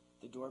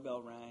 The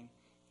doorbell rang,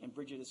 and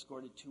Bridget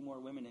escorted 2 more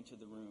women into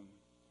the room,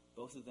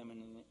 both of them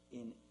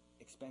in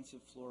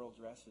expensive floral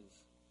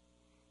dresses.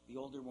 The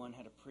older one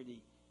had a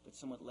pretty but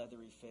somewhat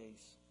leathery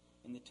face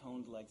and the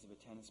toned legs of a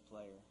tennis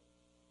player.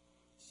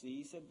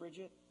 "See," said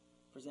Bridget,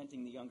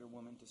 presenting the younger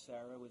woman to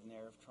Sarah with an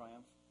air of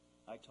triumph.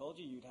 "I told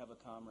you you'd have a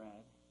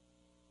comrade."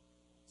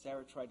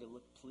 Sarah tried to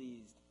look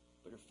pleased,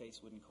 but her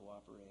face wouldn't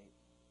cooperate.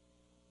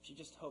 She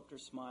just hoped her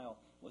smile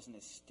wasn't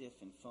as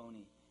stiff and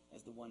phony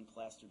as the one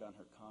plastered on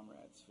her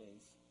comrade's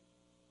face.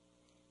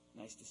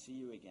 "Nice to see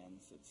you again,"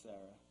 said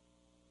Sarah.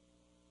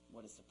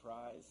 "What a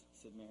surprise,"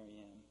 said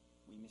Marianne.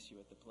 "We miss you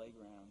at the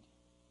playground."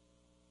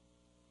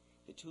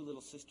 The 2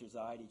 little sisters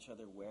eyed each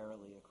other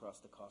warily across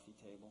the coffee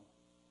table.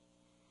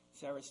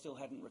 Sarah still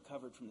hadn't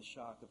recovered from the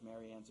shock of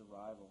Marianne's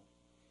arrival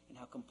and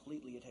how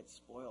completely it had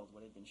spoiled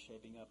what had been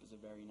shaping up as a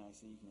very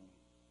nice evening.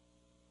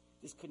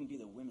 This couldn't be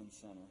the Women's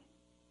Center,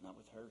 not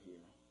with her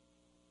here.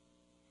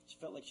 She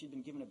felt like she'd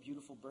been given a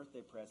beautiful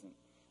birthday present,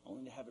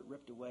 only to have it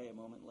ripped away a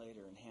moment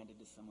later and handed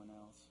to someone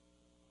else.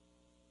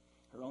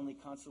 Her only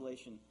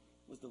consolation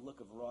was the look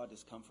of raw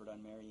discomfort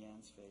on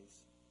Marianne's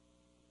face.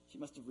 She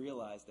must have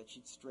realized that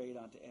she'd strayed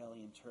onto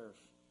alien turf,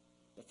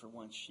 that for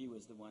once she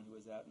was the one who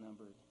was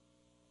outnumbered.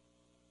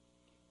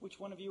 "Which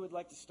one of you would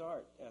like to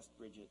start?" asked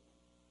Bridget.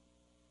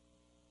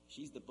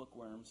 "She's the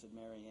bookworm," said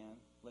Mary Ann.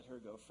 "Let her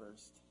go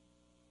first."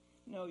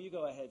 "No, you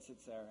go ahead," said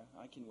Sarah.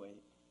 "I can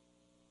wait."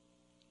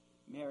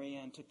 Mary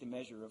Ann took the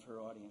measure of her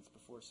audience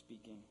before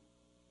speaking.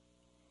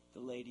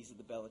 The ladies of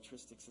the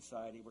Belletristic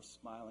Society were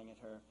smiling at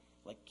her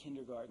like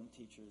kindergarten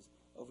teachers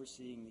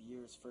overseeing the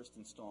year's first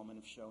installment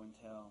of Show and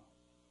Tell,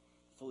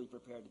 fully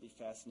prepared to be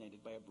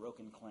fascinated by a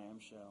broken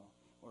clamshell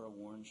or a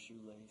worn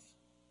shoelace.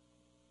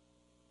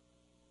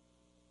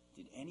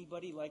 "Did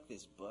anybody like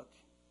this book?"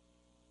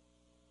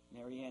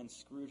 Mary Ann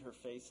screwed her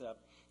face up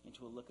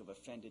into a look of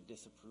offended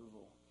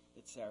disapproval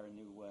that Sarah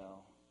knew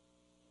well.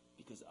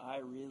 "Because I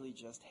really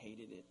just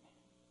hated it."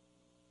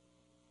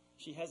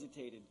 She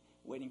hesitated,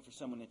 waiting for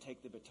someone to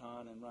take the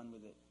baton and run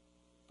with it,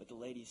 but the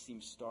ladies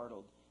seemed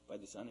startled by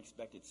this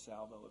unexpected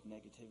salvo of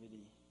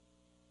negativity.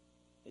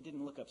 They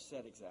didn't look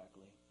upset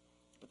exactly,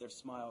 but their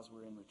smiles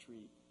were in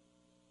retreat.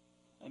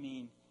 "I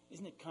mean,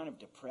 isn't it kind of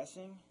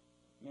depressing?"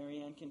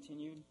 Mary Ann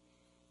continued,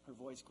 her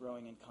voice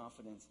growing in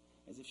confidence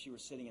as if she were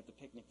sitting at the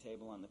picnic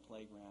table on the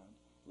playground,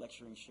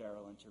 lecturing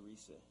Cheryl and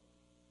Teresa.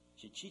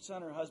 "She cheats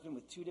on her husband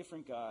with 2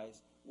 different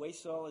guys,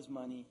 wastes all his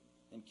money,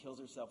 then kills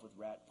herself with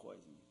rat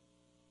poison.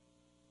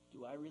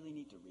 Do I really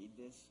need to read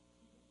this?"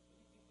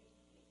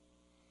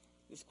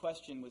 This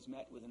question was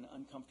met with an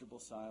uncomfortable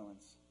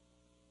silence.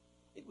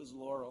 It was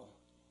Laurel,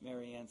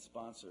 Mary Ann's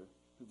sponsor,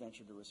 who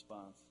ventured a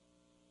response.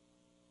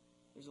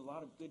 "There's a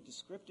lot of good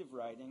descriptive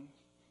writing,"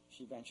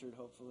 she said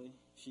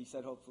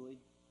hopefully.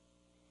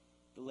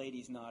 The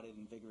ladies nodded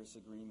in vigorous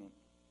agreement.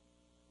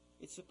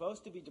 "It's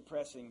supposed to be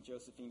depressing,"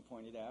 Josephine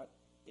pointed out.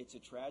 "It's a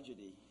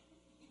tragedy.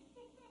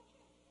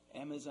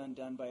 Emma's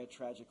undone by a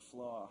tragic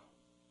flaw."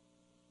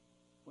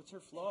 "What's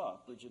her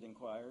flaw?" Bridget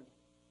inquired.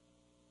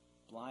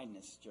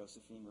 "Blindness,"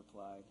 Josephine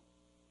replied.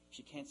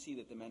 "She can't see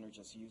that the men are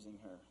just using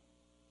her."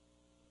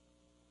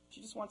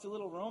 "She just wants a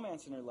little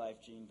romance in her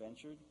life," Jean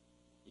ventured.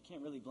 "You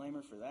can't really blame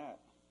her for that."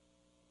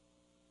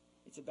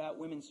 "It's about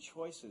women's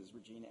choices,"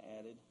 Regina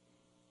added.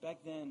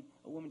 "Back then,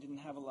 a woman didn't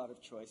have a lot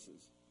of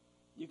choices.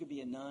 You could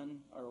be a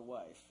nun or a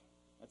wife.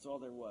 That's all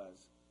there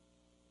was.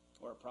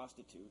 Or a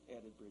prostitute,"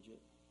 added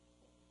Bridget.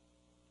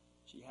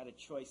 "She had a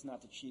choice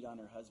not to cheat on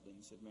her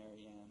husband," said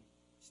Mary Ann,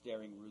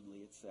 staring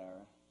rudely at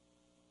Sarah.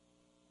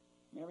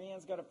 "Mary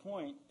Ann's got a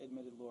point,"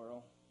 admitted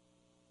Laurel.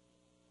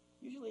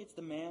 "Usually it's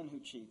the man who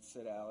cheats,"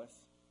 said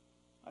Alice.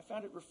 "I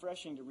found it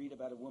refreshing to read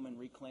about a woman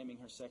reclaiming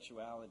her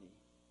sexuality."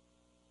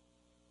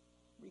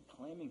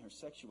 "Reclaiming her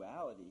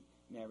sexuality,"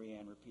 Mary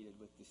Ann repeated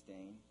with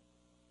disdain.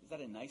 "Is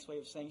that a nice way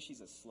of saying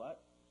she's a slut?"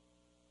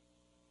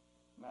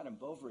 "Madame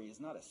Bovary is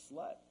not a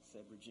slut,"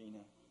 said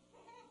Regina.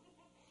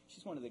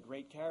 "She's one of the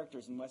great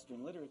characters in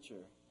Western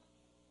literature."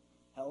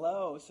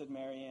 "Hello," said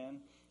Mary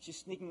Ann. "She's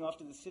sneaking off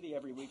to the city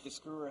every week to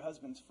screw her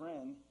husband's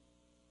friend."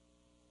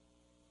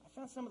 "I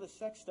found some of the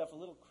sex stuff a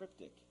little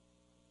cryptic."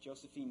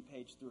 Josephine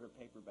paged through her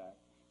paperback.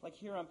 Like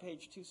here on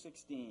page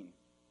 216.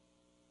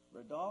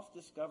 "Rodolphe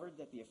discovered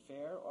that the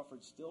affair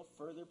offered still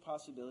further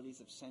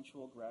possibilities of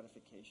sensual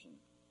gratification.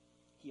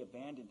 He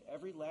abandoned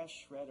every last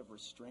shred of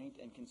restraint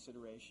and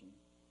consideration.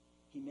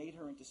 He made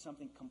her into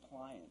something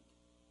compliant,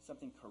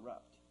 something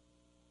corrupt."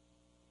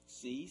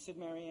 "See," said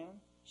Mary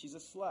Ann, "she's a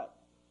slut."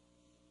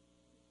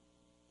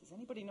 "Does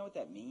anybody know what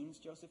that means?"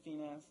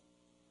 Josephine asked.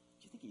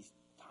 "Do you think he's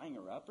tying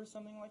her up or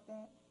something like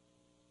that?"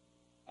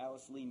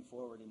 Alice leaned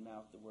forward and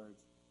mouthed the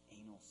words,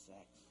 "anal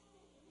sex."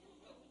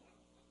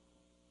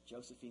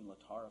 Josephine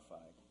looked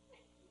horrified.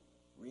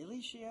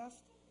 "Really?" she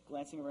asked,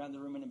 glancing around the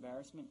room in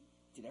embarrassment.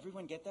 "Did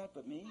everyone get that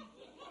but me?"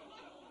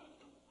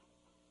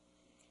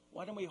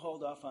 "Why don't we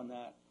hold off on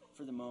that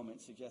for the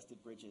moment,"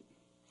 suggested Bridget.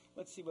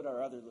 "Let's see what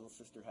our other little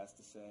sister has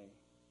to say."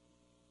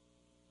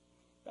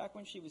 Back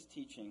when she was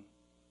teaching,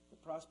 the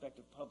prospect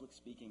of public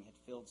speaking had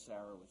filled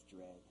Sarah with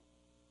dread.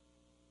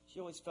 She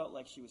always felt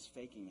like she was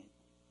faking it,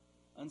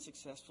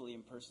 unsuccessfully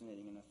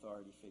impersonating an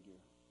authority figure.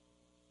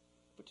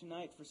 But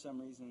tonight, for some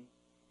reason,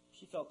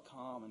 she felt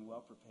calm and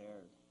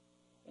well-prepared,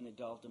 an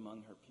adult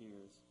among her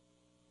peers.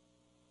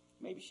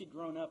 Maybe she'd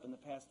grown up in the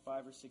past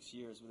 5 or 6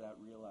 years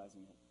without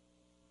realizing it.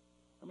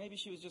 Or maybe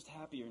she was just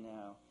happier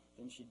now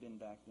than she'd been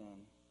back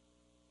then.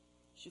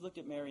 She looked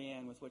at Mary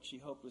Ann with what she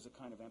hoped was a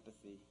kind of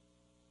empathy.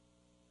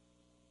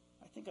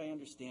 "I think I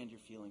understand your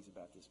feelings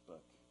about this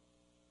book.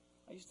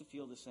 I used to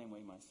feel the same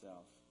way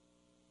myself."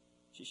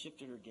 She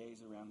shifted her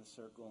gaze around the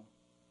circle,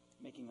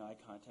 making eye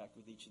contact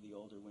with each of the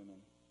older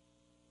women.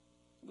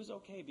 It was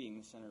okay being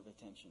the center of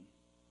attention.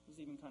 It was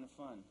even kind of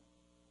fun.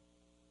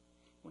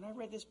 "When I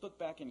read this book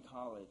back in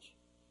college,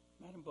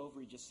 Madame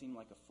Bovary just seemed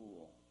like a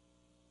fool.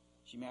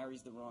 She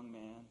marries the wrong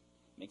man,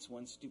 makes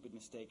one stupid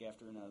mistake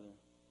after another,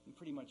 and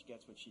pretty much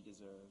gets what she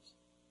deserves.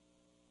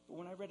 But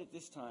when I read it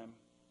this time,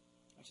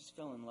 I just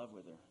fell in love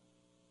with her."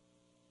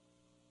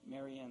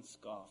 Mary Ann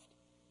scoffed,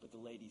 but the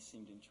ladies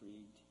seemed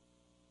intrigued.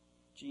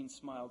 Jean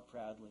smiled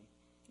proudly,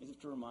 as if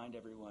to remind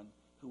everyone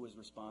who was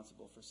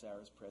responsible for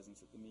Sarah's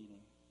presence at the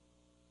meeting.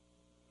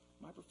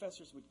 My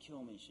professors would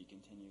kill me, she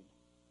continued.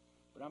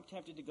 But I'm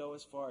tempted to go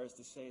as far as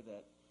to say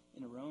that,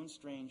 in her own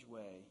strange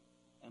way,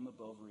 Emma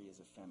Bovary is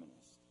a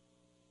feminist.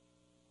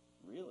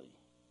 Really?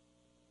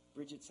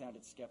 Bridget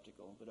sounded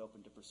skeptical, but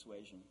open to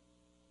persuasion.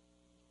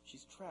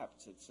 She's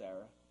trapped, said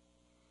Sarah.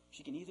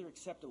 She can either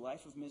accept a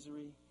life of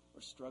misery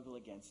or struggle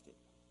against it.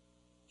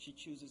 She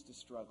chooses to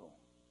struggle.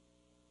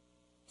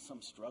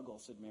 Some struggle,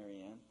 said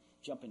Marianne.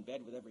 Jump in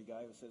bed with every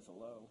guy who says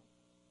hello.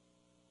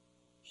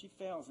 She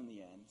fails in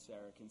the end,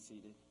 Sarah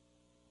conceded.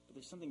 But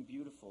there's something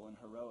beautiful and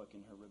heroic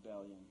in her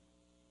rebellion.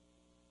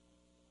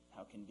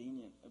 How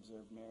convenient,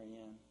 observed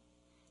Marianne.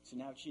 So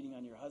now cheating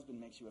on your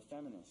husband makes you a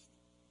feminist.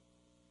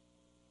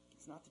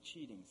 It's not the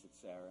cheating, said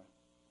Sarah.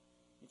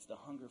 It's the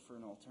hunger for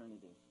an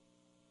alternative,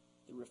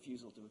 the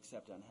refusal to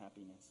accept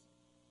unhappiness.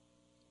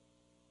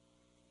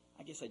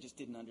 I guess I just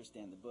didn't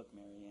understand the book,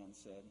 Marianne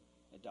said,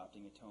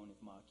 adopting a tone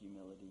of mock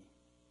humility.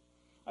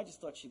 I just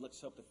thought she looked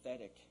so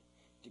pathetic,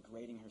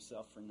 degrading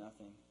herself for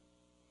nothing.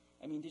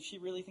 I mean, did she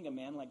really think a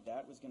man like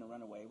that was going to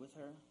run away with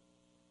her?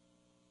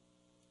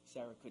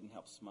 Sarah couldn't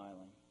help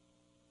smiling.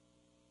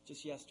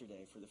 Just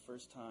yesterday, for the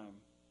first time,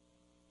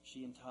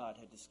 she and Todd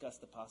had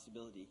discussed the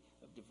possibility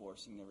of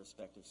divorcing their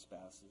respective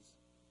spouses.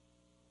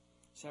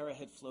 Sarah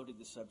had floated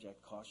the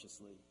subject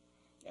cautiously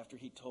after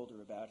he told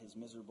her about his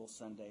miserable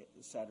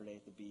Saturday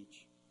at the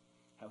beach,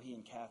 how he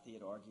and Kathy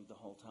had argued the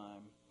whole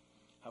time,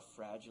 how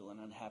fragile and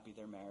unhappy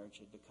their marriage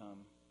had become.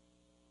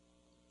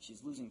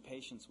 She's losing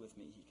patience with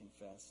me, he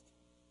confessed.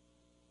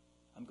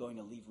 I'm going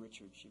to leave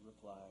Richard, she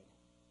replied.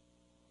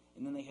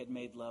 And then they had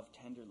made love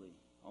tenderly,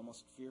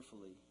 almost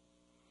fearfully,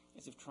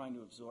 as if trying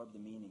to absorb the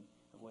meaning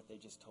of what they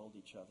just told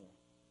each other.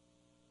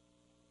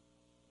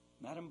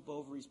 Madame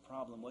Bovary's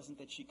problem wasn't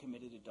that she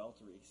committed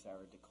adultery,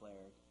 Sarah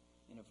declared,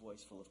 in a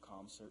voice full of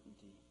calm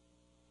certainty.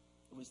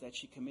 It was that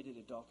she committed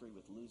adultery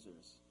with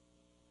losers.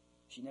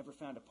 She never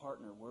found a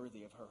partner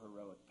worthy of her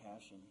heroic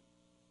passion.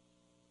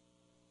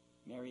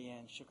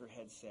 Marianne shook her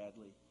head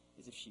sadly,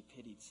 as if she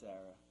pitied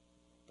Sarah,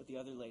 but the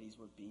other ladies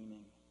were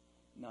beaming,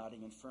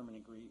 nodding in fervent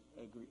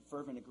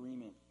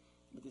agreement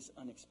with this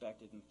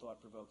unexpected and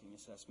thought-provoking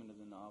assessment of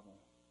the novel.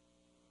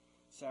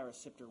 Sarah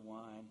sipped her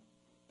wine,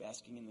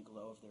 basking in the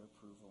glow of their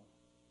approval.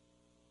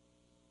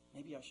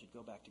 Maybe I should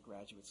go back to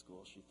graduate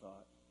school, she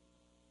thought.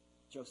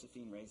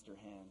 Josephine raised her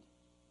hand.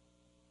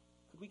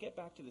 Could we get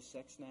back to the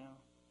sex now?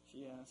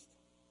 She asked.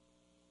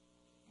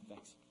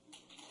 Thanks.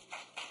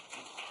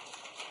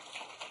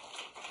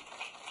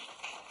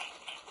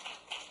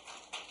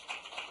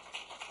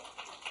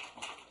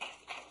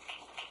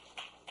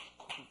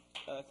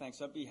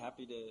 Thanks. I'd be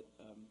happy to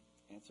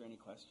answer any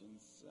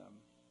questions.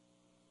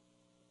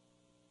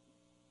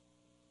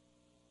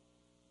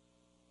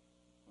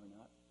 Or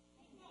not.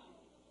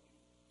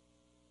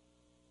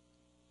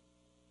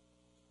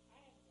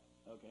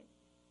 Okay.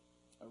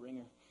 A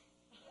ringer.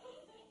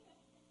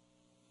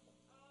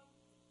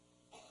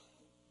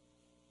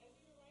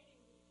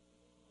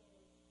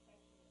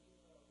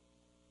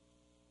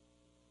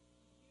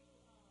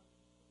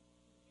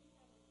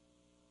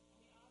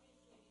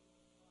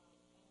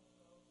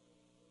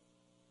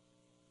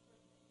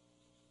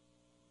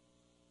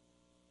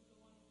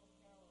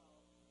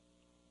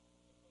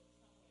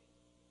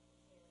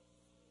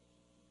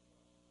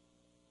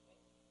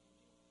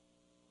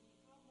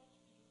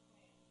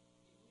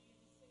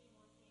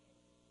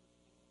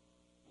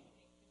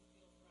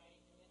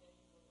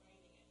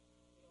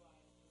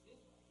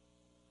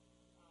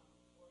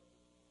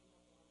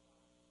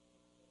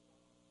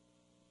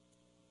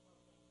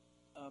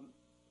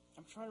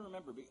 I'm trying to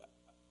remember.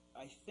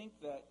 I think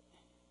that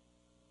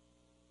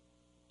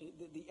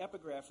the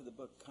epigraph of the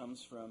book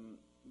comes from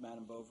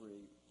Madame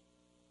Bovary,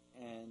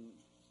 and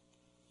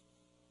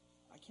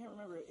I can't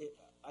remember it.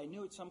 I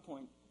knew at some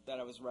point that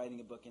I was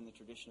writing a book in the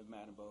tradition of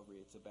Madame Bovary.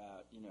 It's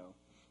about,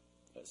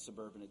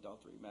 suburban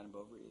adultery. Madame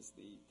Bovary is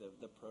the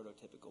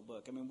prototypical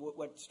book. I mean,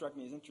 what struck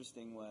me as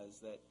interesting was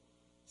that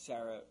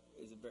Sarah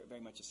is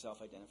very much a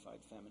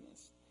self-identified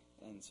feminist,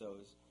 and so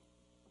is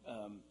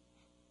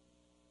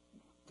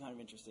kind of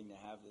interesting to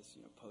have this,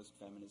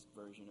 post-feminist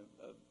version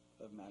of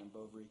Madame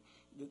Bovary.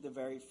 The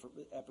very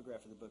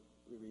epigraph of the book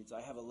reads,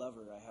 I have a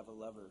lover,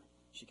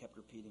 she kept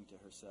repeating to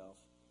herself,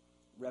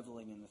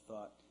 reveling in the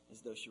thought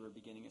as though she were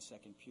beginning a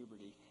second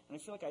puberty. And I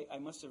feel like I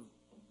must have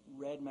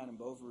read Madame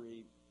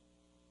Bovary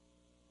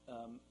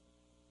kind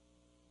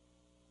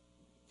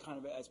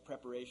of as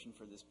preparation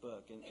for this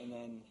book, and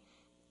then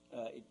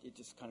it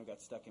just kind of got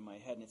stuck in my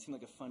head, and it seemed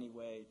like a funny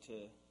way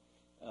to,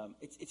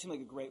 it seemed like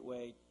a great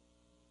way,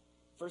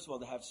 first of all,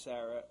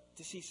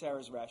 to see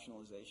Sarah's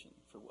rationalization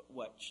for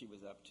what she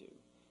was up to,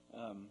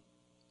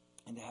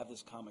 and to have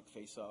this comic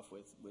face-off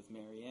with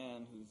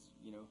Marianne, who's,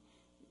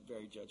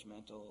 very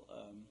judgmental,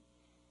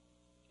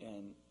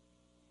 and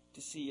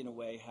to see in a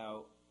way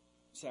how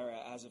Sarah,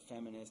 as a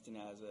feminist and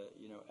as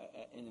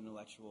an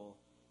intellectual,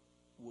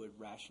 would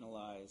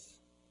rationalize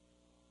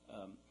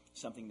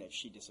something that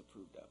she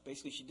disapproved of.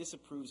 Basically, she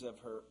disapproves of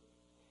her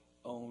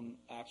own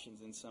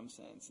actions in some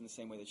sense, in the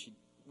same way that she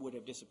would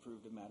have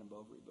disapproved of Madame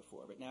Bovary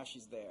before, but now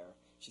she's there.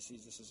 She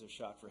sees this as a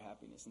shot for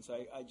happiness. And so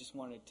I just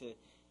wanted to,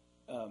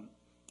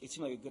 it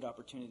seemed like a good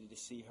opportunity to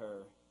see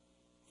her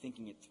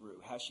thinking it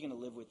through. How's she going to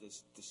live with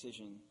this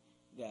decision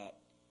that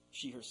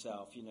she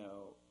herself,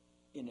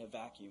 in a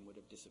vacuum would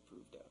have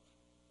disapproved of?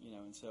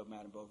 And so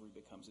Madame Bovary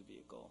becomes a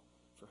vehicle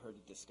for her to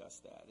discuss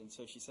that. And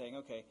so she's saying,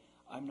 okay,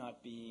 I'm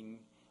not being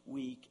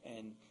weak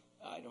and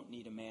I don't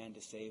need a man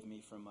to save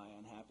me from my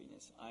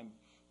unhappiness. I'm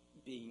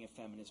being a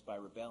feminist by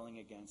rebelling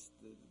against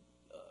the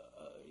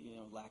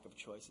lack of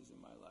choices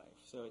in my life.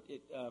 So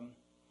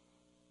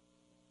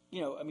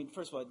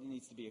first of all, it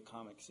needs to be a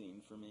comic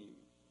scene for me.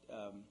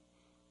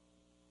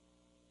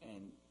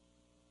 And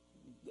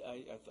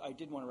I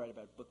did want to write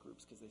about book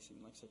groups because they seem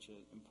like such an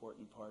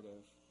important part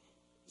of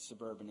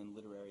suburban and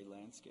literary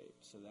landscape.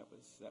 So that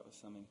was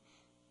something.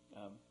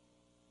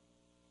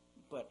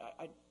 But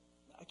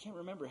I can't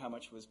remember how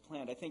much was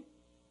planned. I think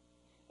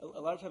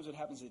a lot of times what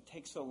happens is it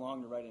takes so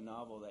long to write a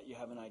novel that you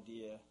have an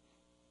idea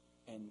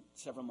and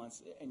several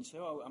months, and you say,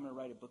 oh, I'm going to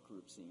write a book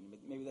group scene. But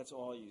maybe that's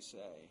all you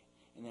say.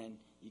 And then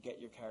you get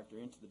your character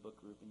into the book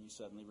group and you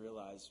suddenly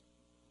realize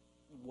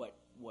what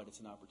it's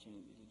an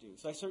opportunity to do.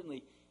 So I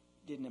certainly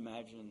didn't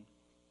imagine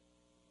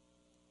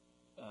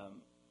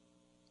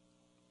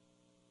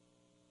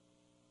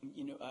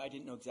I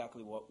didn't know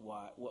exactly what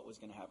was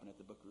going to happen at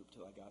the book group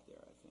till I got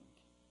there, I think.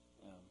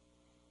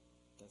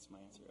 That's my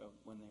answer. Oh,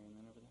 one there and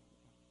then over there.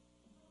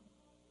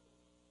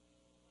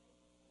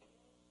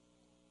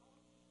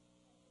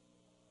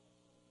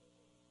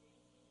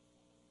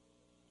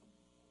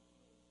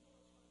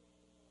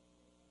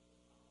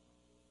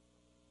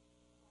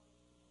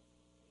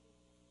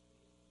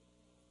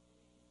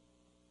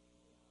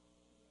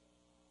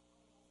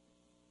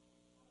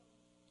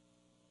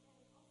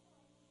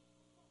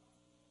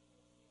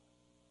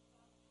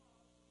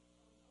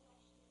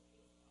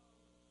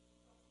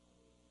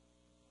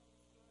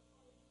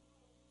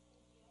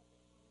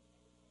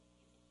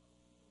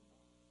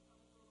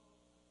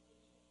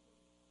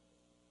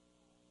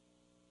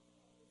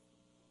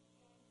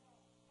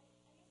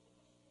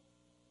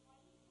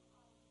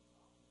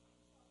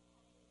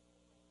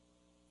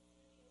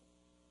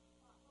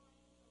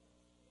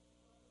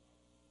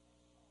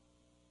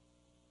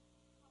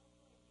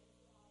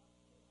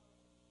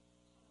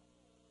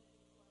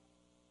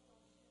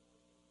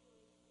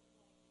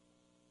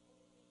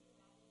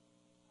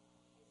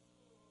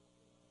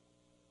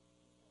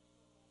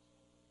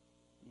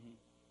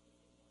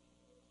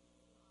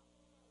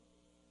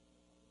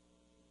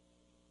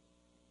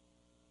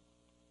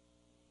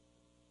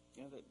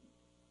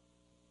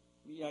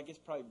 I guess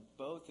probably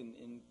both,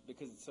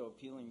 because it's so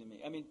appealing to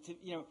me. I mean,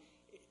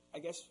 I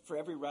guess for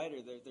every writer,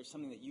 there's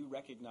something that you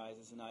recognize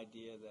as an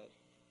idea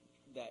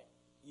that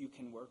you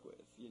can work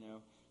with.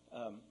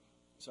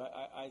 So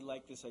I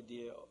like this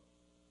idea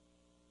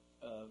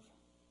of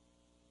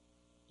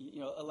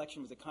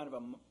Election was a kind of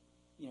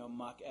a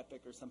mock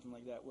epic or something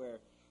like that, where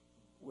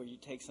you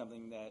take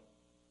something that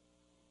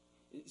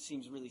it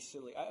seems really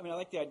silly. I mean, I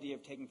like the idea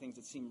of taking things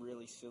that seem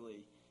really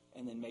silly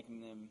and then making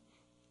them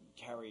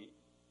carry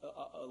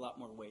a lot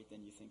more weight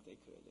than you think they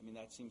could. I mean,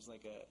 that seems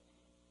like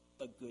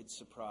a good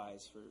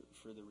surprise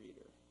for the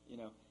reader.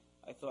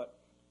 I thought,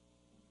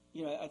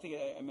 I think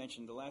I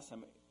mentioned the last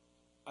time,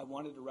 I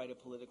wanted to write a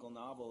political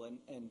novel,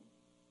 and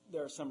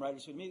there are some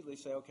writers who immediately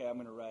say, okay, I'm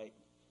going to write,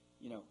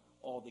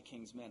 All the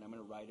King's Men. I'm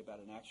going to write about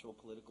an actual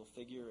political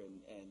figure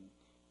and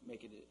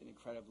make it an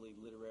incredibly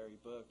literary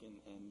book,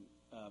 and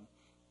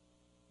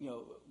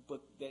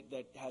book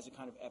that has a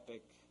kind of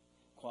epic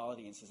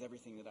quality and says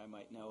everything that I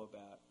might know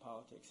about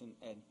politics.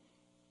 And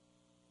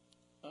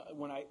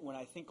when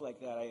I think like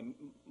that,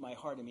 my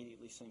heart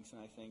immediately sinks, and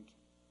I think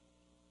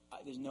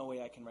there's no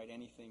way I can write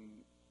anything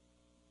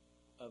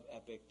of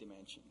epic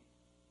dimension.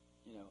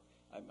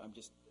 I'm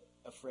just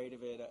afraid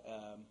of it.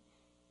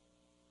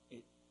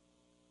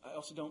 I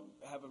also don't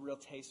have a real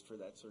taste for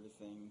that sort of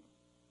thing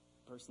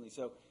personally.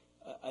 So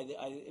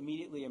I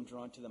immediately am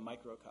drawn to the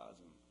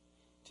microcosm,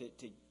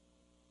 to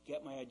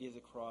get my ideas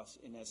across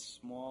in as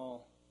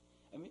small.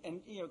 I mean,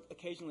 and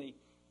occasionally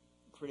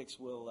critics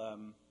will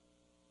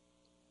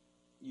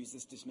use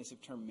this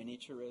dismissive term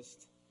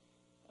miniaturist,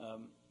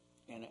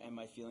 and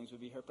my feelings would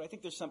be hurt. But I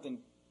think there's something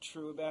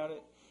true about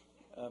it.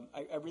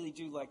 I really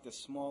do like the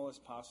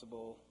smallest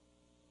possible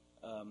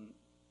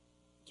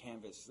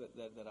canvas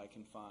that I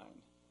can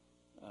find,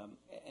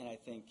 and I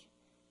think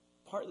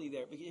partly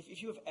there,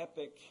 if you have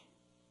epic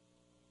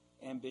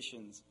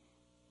ambitions,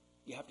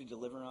 you have to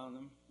deliver on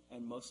them,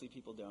 and mostly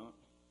people don't.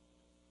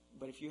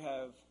 But if you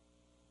have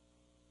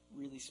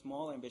really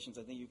small ambitions,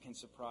 I think you can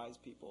surprise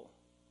people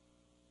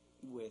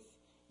with,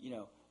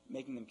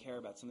 making them care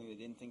about something they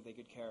didn't think they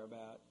could care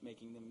about,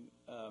 making them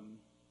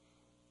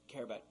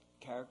care about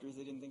characters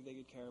they didn't think they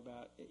could care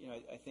about.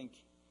 I think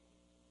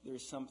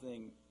there's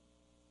something.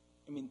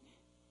 I mean,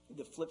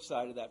 the flip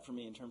side of that for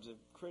me in terms of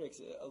critics,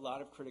 a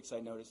lot of critics I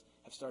notice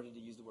have started to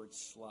use the word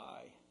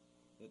sly,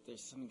 that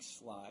there's something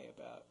sly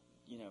about,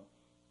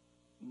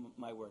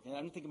 my work. And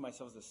I don't think of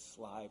myself as a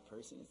sly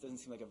person. It doesn't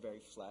seem like a very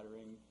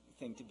flattering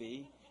thing to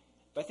be.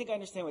 But I think I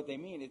understand what they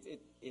mean.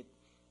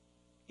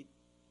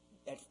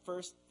 At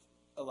first,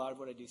 a lot of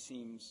what I do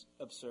seems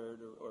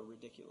absurd or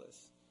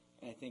ridiculous,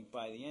 and I think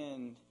by the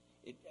end,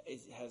 it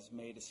has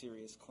made a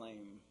serious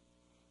claim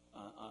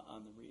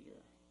on the reader.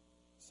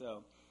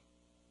 So,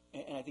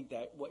 and I think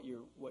that what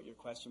your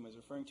question was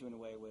referring to in a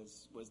way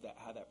was that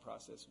how that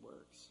process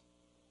works.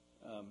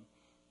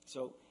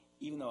 So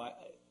even though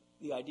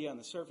the idea on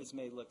the surface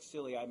may look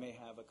silly, I may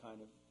have a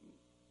kind of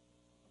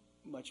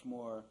much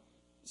more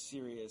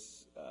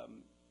serious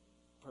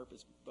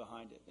purpose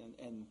behind it,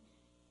 and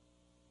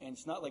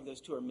it's not like those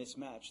two are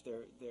mismatched.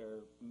 They're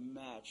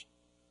matched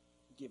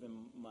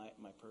given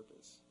my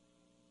purpose.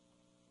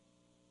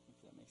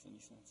 If that makes any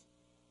sense.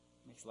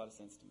 It makes a lot of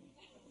sense to me.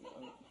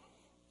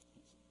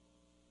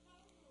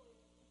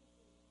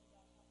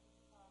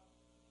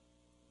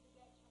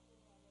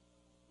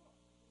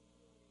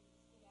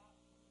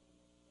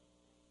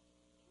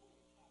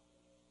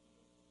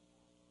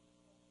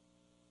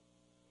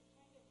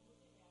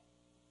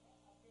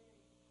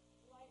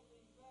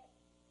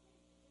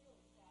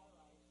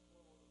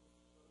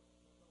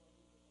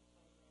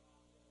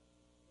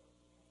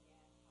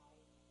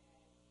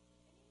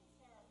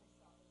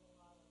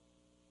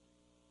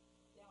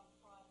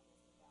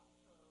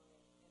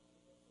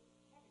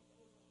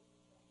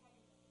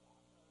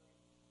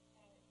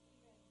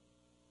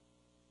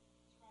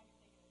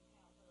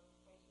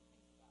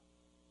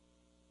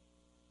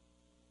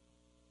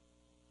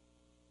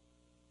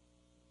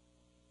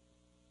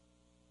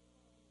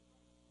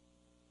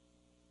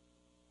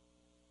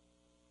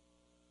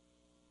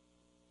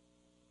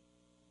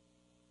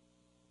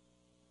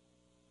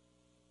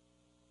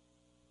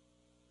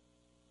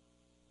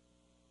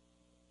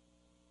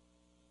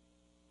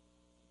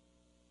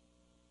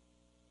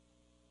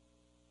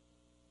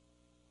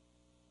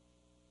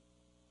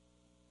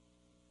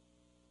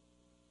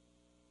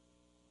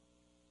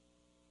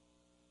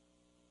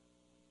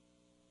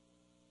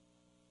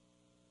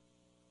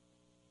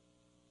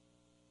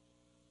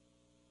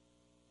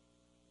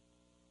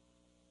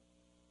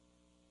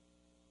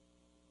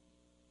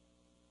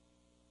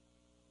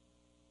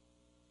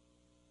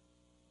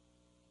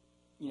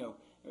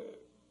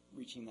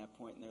 Reaching that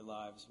point in their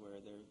lives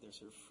where they're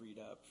sort of freed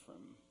up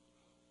from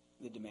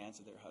the demands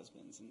of their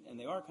husbands, and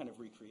they are kind of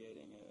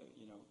recreating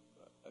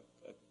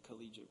a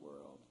collegiate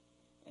world,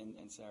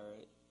 and Sarah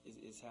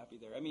is happy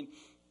there. I mean,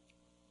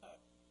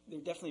 there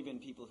have definitely been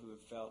people who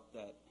have felt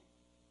that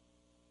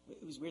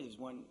it was weird. It was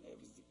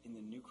in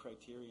the New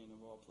Criterion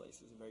of all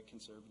places, a very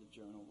conservative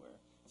journal, where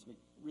somebody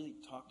really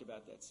talked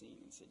about that scene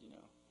and said,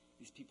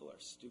 these people are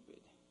stupid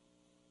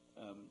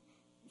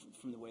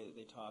from the way that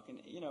they talk,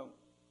 and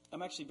I'm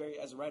actually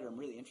as a writer, I'm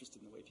really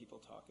interested in the way people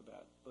talk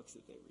about books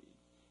that they read.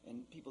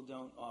 And people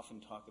don't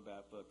often talk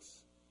about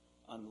books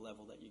on the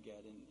level that you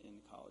get in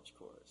college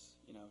course.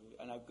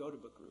 And I go to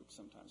book groups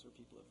sometimes where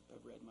people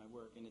have read my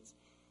work, and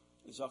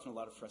there's often a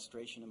lot of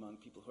frustration among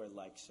people who are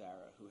like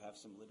Sarah, who have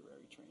some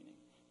literary training,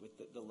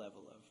 with the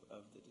level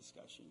of the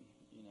discussion.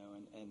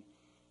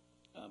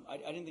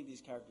 I didn't think these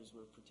characters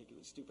were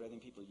particularly stupid. I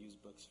think people use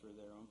books for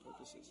their own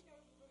purposes.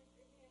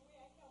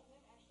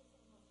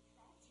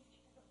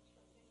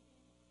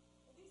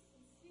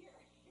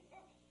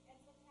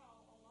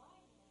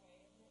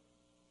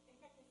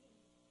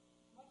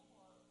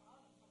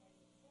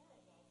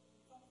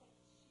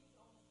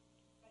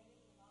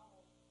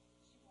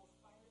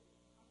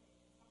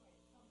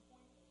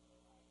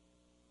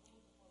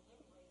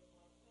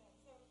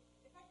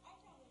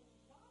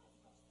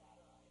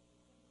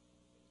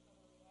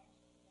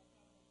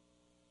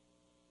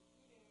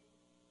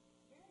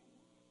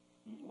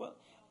 Well,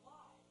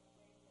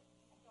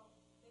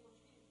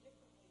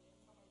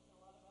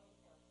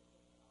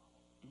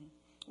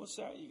 Well,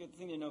 Sarah, the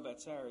thing to know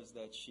about Sarah is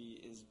that she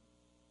is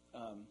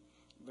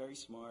very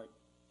smart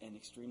and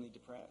extremely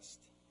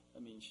depressed.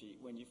 I mean,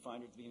 when you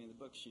find her at the beginning of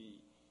the book,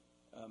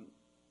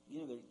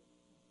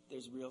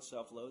 there's real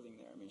self-loathing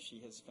there. I mean, she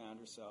has found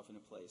herself in a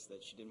place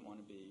that she didn't want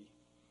to be.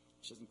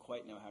 She doesn't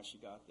quite know how she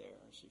got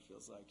there. She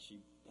feels like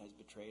she has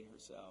betrayed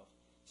herself.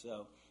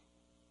 So,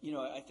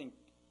 I think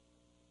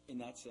in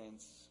that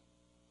sense,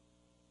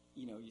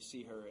 you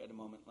see her at a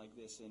moment like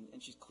this,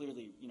 and she's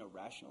clearly,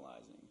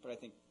 rationalizing. But I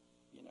think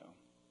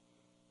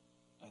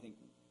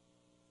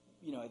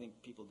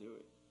people do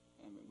it.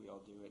 I mean, we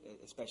all do it,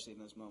 especially in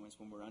those moments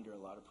when we're under a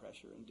lot of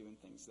pressure and doing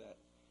things that,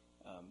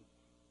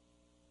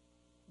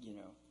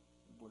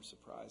 we're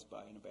surprised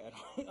by in a bad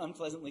way,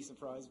 unpleasantly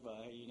surprised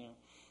by,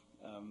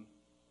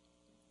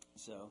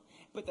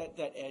 but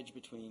that edge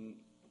between,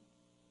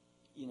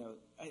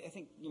 I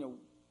think,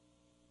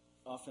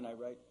 often I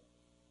write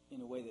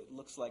in a way that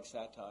looks like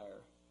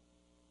satire,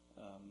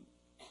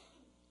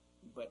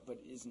 but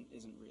isn't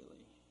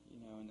really,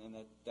 and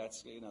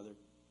that's another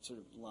sort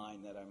of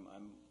line that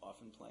I'm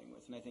often playing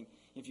with. And I think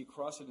if you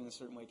cross it in a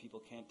certain way, people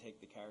can't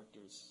take the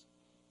characters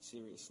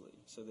seriously.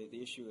 So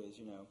the issue is,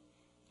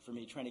 for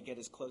me, trying to get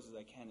as close as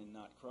I can and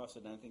not cross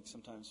it. And I think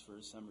sometimes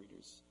for some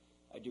readers,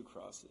 I do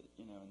cross it,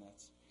 and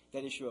that's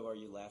that issue of, are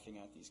you laughing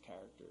at these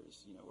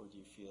characters, or do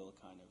you feel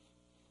kind of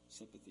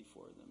sympathy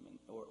for them,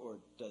 or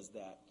is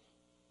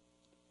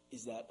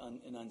that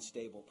an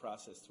unstable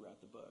process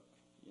throughout the book?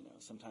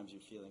 Sometimes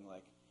you're feeling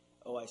like,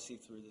 oh, I see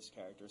through this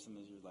character.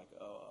 Sometimes you're like,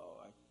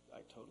 oh,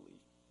 I totally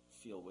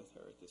feel with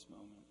her at this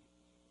moment.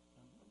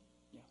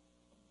 Yeah.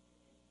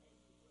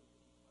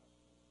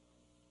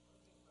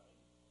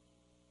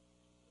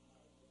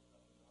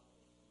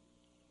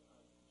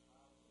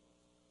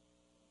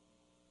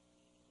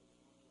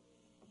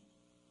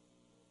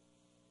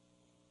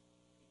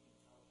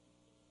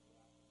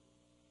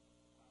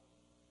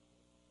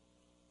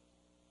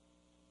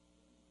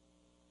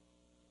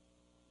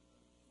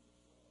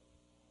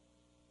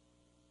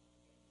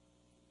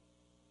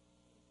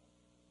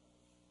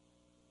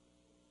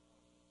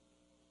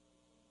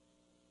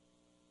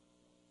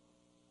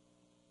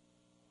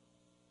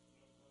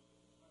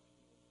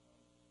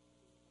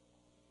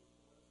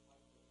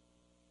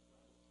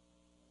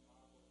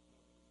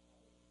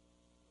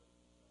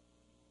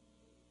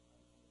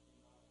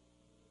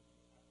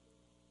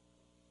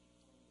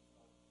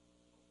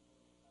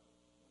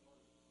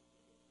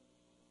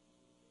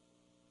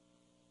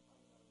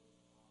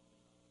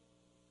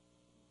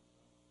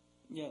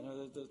 Yeah,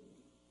 no,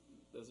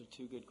 those are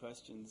two good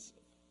questions.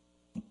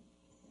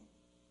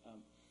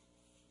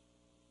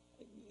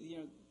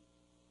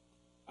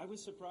 I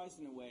was surprised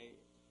in a way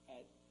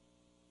at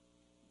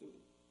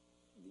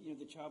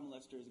the child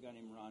molester is a guy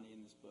named Ronnie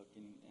in this book,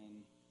 and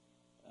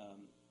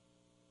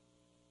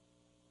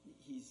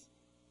he's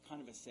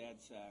kind of a sad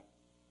sack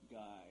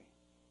guy,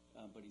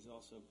 but he's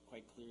also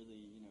quite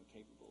clearly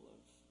capable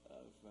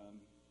of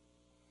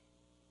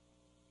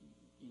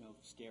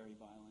scary,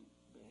 violent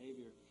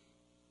behavior.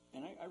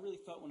 And I really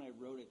thought when I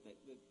wrote it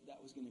that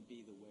was going to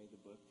be the way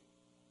the book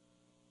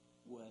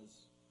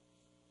was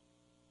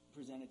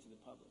presented to the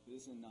public.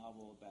 This is a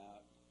novel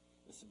about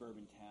a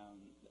suburban town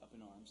up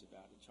in arms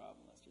about a child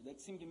molester. That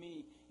seemed to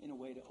me, in a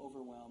way, to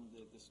overwhelm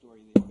the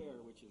story of the affair,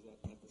 which is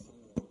at the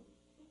center of it.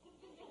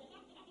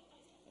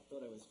 I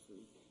thought I was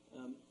free.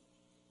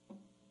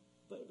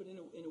 But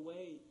in a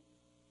way,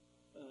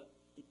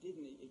 it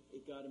didn't.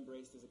 It got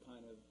embraced as a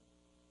kind of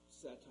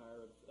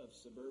satire of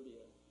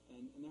suburbia.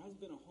 And there has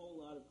been a whole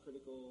lot of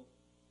critical.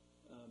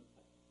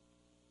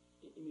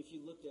 If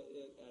you looked at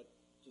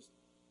just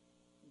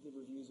the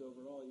reviews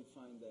overall, you'd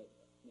find that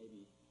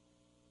maybe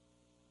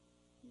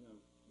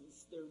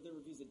there are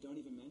reviews that don't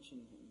even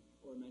mention him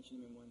or mention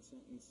him in one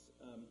sentence.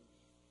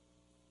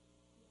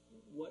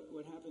 What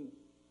happened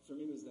for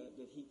me was that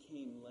he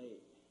came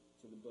late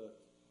to the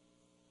book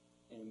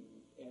and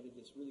added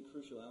this really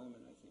crucial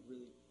element. I think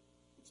really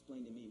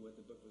explained to me what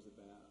the book was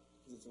about,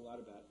 because it's a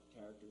lot about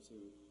characters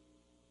whose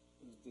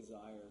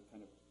desire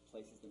kind of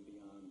places them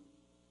beyond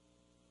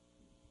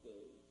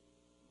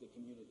the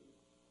community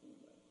in a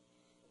way.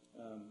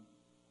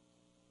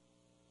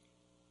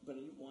 But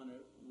I didn't want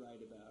to write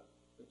about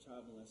a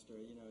child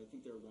molester. I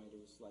think there are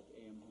writers like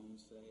A.M.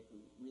 Holmes, say, who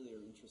really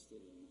are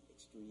interested in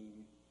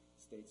extreme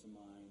states of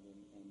mind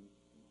and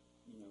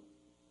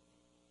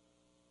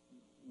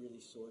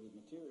really sordid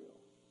material,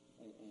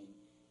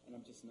 and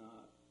I'm just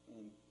not.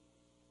 And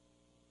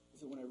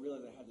so when I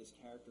realized I had this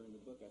character in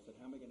the book, I thought,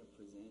 how am I going to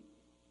present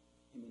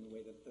him in the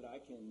way that I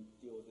can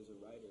deal with as a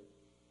writer?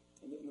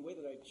 And the way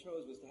that I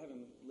chose was to have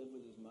him live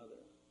with his mother.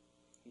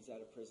 He's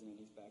out of prison and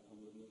he's back home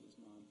living with his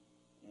mom.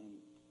 And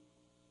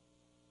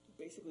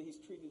basically he's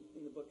treated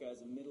in the book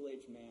as a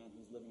middle-aged man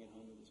who's living at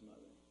home with his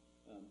mother.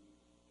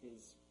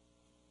 His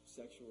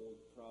sexual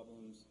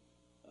problems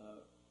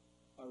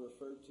are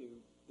referred to.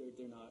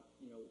 They're not,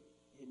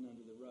 hidden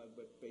under the rug,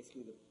 but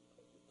basically the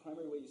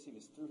primary way you see him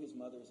is through his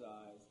mother's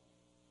eyes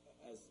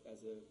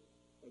as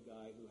a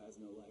guy who has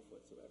no life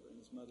whatsoever. And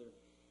his mother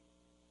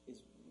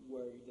is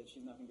worried that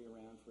she's not going to be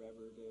around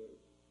forever to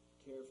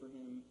care for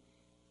him,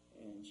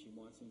 and she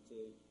wants him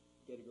to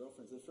get a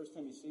girlfriend. So the first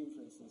time you see him,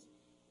 for instance,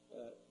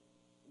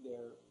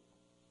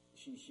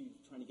 she's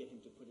trying to get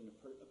him to put in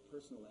a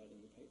personal ad in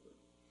the paper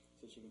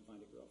so she can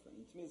find a girlfriend.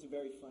 And to me, it's a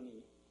very funny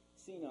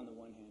scene on the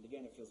one hand.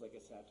 Again, it feels like a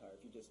satire.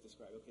 If you just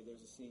describe, okay,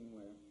 there's a scene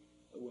where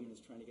a woman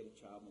is trying to get a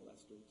child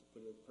molester to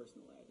put a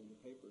personal ad in the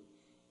paper.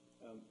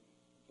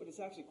 But it's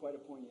actually quite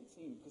a poignant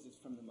scene because it's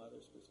from the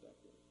mother's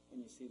perspective.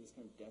 And you see this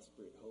kind of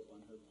desperate hope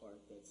on her part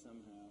that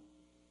somehow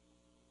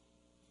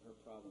her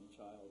problem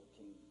child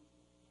can,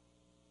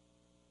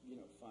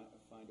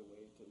 find a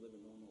way to live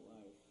a normal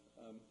life.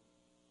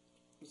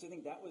 So I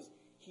think that was,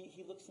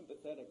 he looks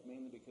sympathetic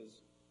mainly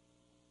because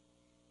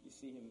you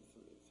see him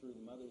through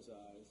the mother's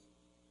eyes.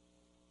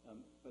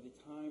 By the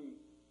time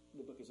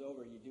the book is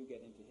over, you do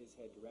get into his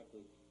head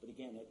directly. But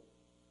again, at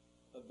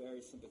a very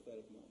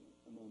sympathetic moment,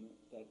 a moment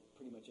that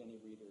pretty much any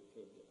reader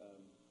could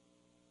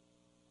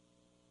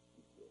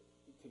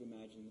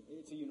imagine.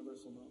 It's a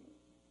universal moment,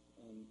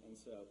 and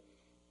so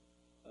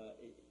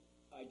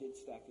I did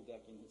stack the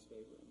deck in his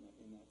favor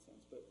in that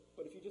sense.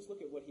 But if you just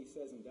look at what he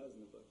says and does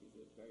in the book, he's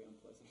a very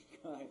unpleasant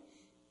guy.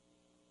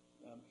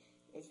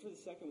 As for the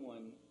second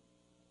one,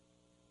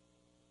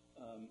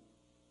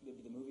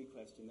 the movie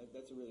question,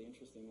 that's a really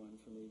interesting one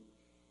for me.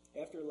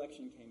 After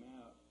Election came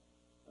out,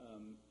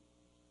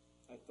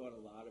 I thought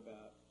a lot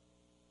about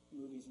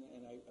movies,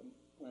 and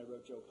when I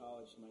wrote Joe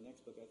College, my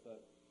next book, I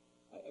thought,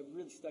 I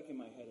really stuck in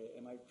my head,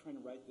 am I trying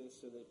to write this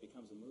so that it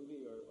becomes a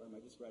movie, or am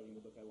I just writing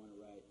the book I want to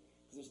write?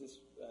 Because there's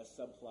this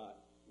subplot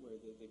where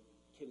the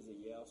kid is a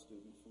Yale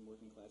student from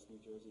working-class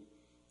New Jersey.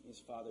 His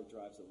father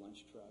drives a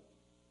lunch truck,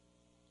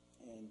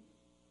 and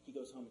he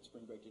goes home at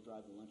spring break to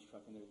drive the lunch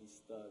truck, and there are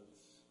these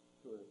thugs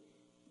who are,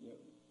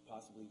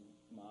 possibly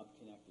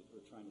mob-connected,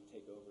 who are trying to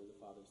take over the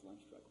father's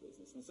lunch truck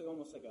business. And it's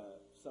almost like a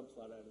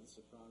subplot out of The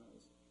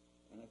Sopranos.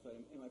 And I thought,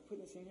 am I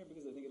putting this in here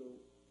because I think it'll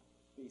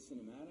be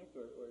cinematic,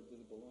 or does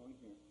it belong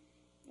here?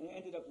 And I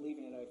ended up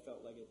leaving it. I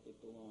felt like it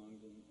belonged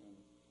and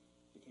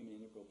became an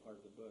integral part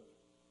of the book.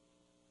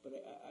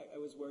 But I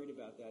was worried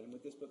about that. And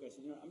with this book, I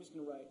said, I'm just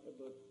going to write the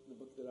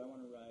book that I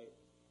want to write.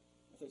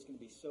 I thought it's going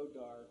to be so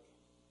dark,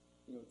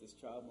 with this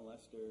child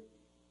molester,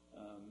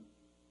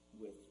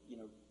 with,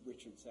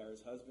 Richard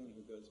Serra's husband,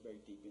 who goes very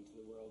deep into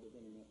the world of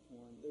internet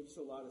porn. There's just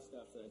a lot of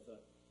stuff that I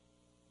thought,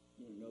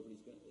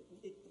 nobody's going to...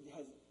 It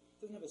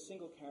doesn't have a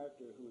single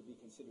character who would be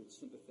considered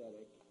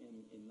sympathetic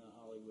in the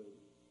Hollywood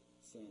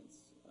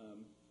sense.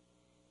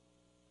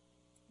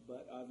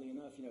 But oddly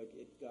enough,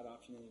 it got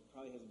optioned, and it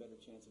probably has a better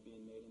chance of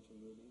being made into a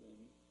movie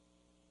than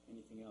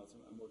anything else.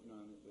 I'm working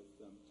on it with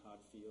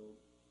Todd Field,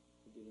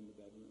 who did In the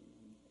Bedroom,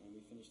 and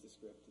we finished the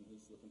script, and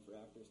he's looking for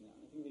actors now.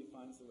 And I think if he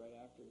finds the right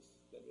actors,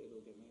 that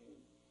it'll get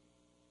made.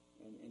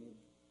 And it'll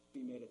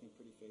be made, I think,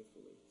 pretty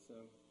faithfully.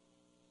 So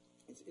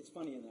it's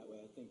funny in that way.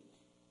 I think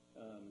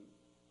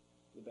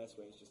the best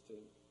way is just to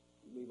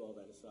leave all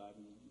that aside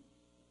and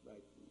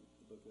write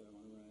the book that I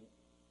want to write.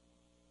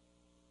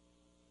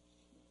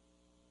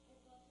 I'd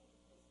love to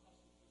get this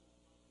question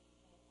from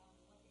the what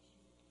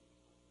issues are you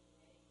comfortable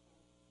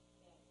writing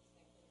from the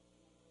perspective of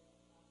a member of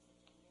the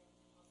opposite gender,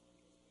 and also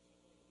in this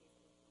particular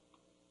case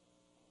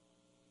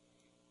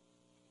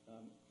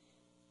of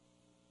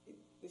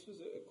This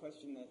was a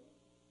question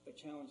a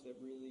challenge that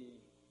really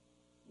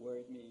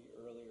worried me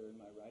earlier in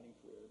my writing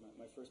career.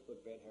 My first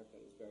book, Bad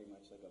Haircut, is very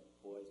much like a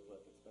boy's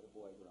book. It's about a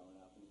boy growing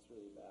up, and it's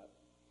really about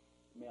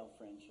male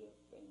friendship,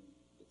 and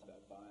it's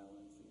about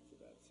violence, and it's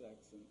about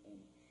sex.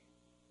 And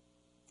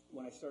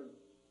when I started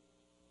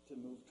to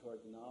move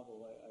toward the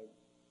novel, I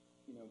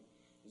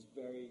was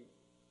very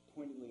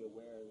pointedly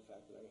aware of the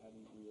fact that I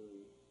hadn't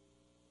really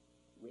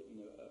written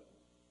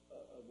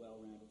a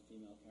well-rounded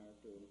female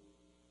character. And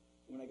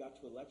when I got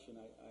to Election,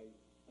 I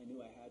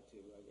knew I had to.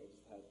 I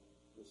just had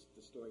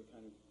the story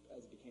kind of,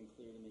 as it became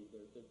clear to me,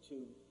 there are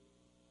two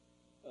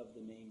of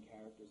the main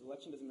characters.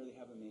 Election doesn't really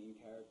have a main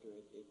character.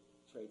 It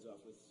trades off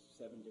with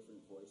 7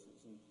 different voices.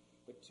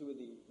 But 2 of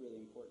the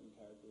really important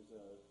characters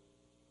are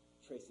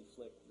Tracy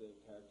Flick, the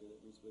character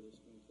that Reese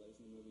Witherspoon plays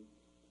in the movie,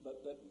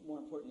 but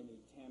more important to me,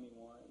 Tammy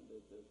Warren,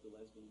 the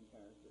lesbian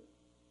character.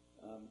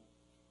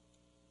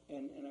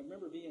 And I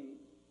remember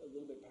being a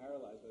little bit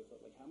paralyzed, but I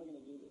thought, how am I going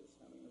to do this?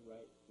 How am I going to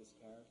write this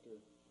character?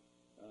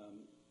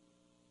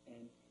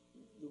 And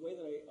the way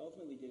that I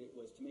ultimately did it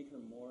was to make her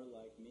more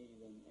like me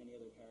than any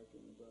other character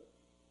in the book.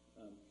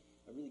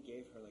 I really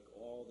gave her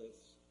all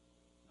this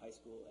high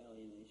school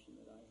alienation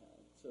that I had,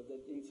 so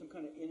that in some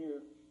kind of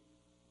inner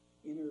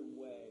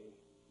way,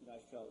 that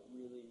I felt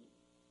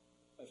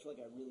like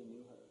I really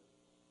knew her.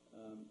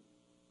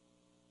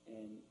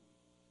 And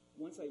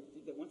once I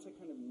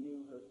kind of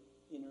knew her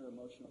inner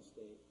emotional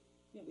state,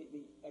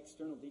 the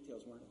external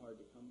details weren't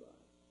hard to come by.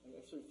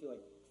 I sort of feel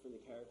like for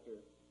the character,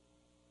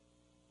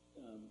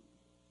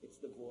 it's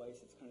the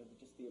voice, it's kind of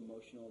just the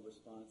emotional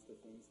response to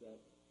things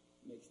that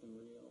makes them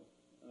real.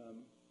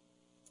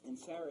 And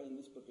Sarah in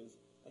this book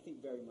is, I think,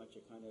 very much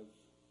a kind of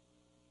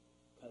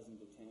cousin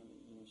to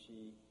Tammy.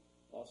 She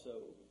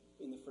also,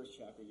 in the first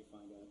chapter, you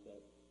find out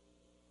that,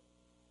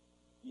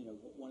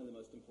 one of the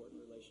most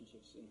important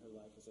relationships in her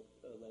life is a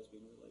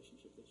lesbian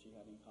relationship that she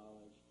had in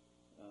college.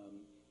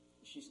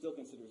 She still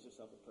considers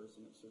herself a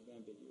person of sort of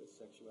ambiguous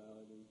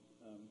sexuality.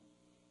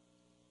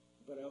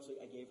 But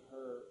I gave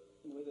her,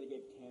 in the way that I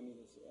gave Tammy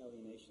this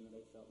alienation that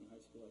I felt in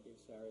high school, I gave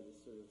Sarah this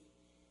sort of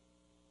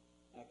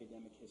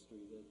academic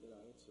history that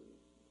I had sort of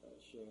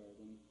shared.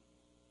 And,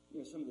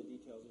 some of the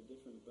details are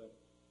different, but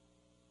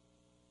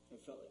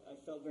I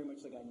felt very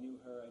much like I knew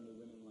her, I knew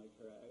women like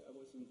her. I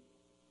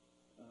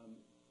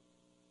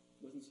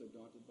wasn't so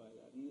daunted by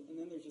that. And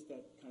then there's just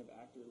that kind of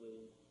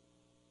actorly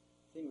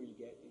thing where you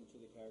get into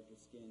the character's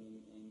skin,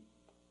 and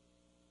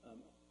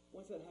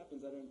once that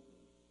happens, I didn't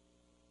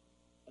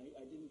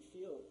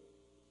feel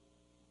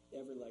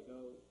ever like,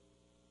 oh,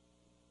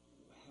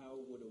 how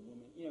would a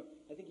woman,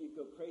 I think you'd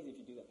go crazy if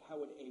you do that. How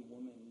would a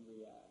woman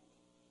react,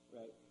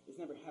 right?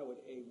 It's never how would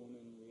a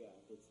woman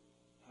react. It's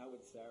how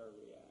would Sarah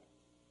react?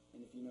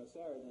 And if you know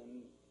Sarah,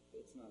 then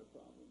it's not a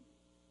problem.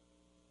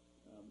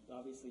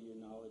 Obviously, your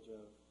knowledge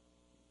of,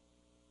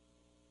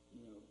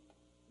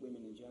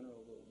 women in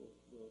general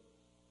will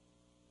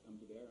come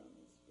to bear on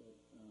this.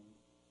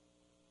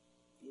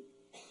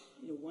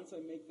 But once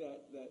I make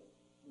that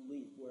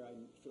leap where I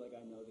feel like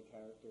I know the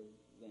character,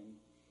 then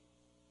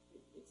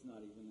it's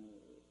not even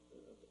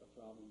a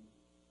problem.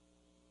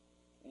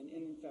 And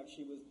in fact,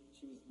 she was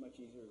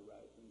much easier to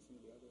write than some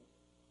of the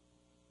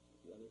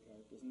the other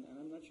characters. And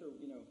I'm not sure,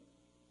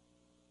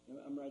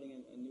 I'm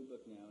writing a new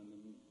book now, and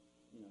then,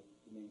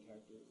 the main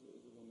character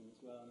is a woman as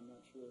well, and I'm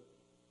not sure.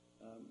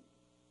 And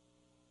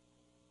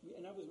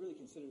I was really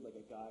considered like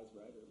a guy's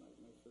writer, my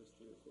first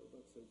 3 or 4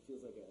 books, so it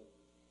feels like a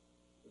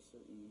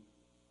certain,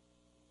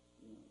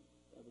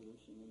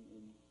 evolution, and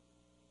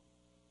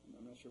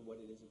I'm not sure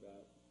what it is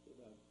about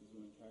these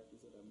women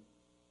characters that I'm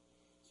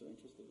so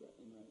interested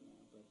in right now,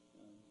 but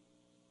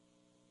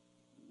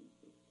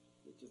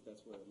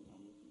that's where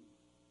I'm looking.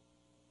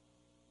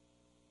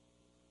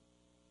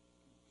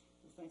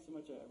 Well, thanks so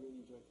much. I really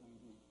enjoyed coming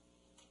here.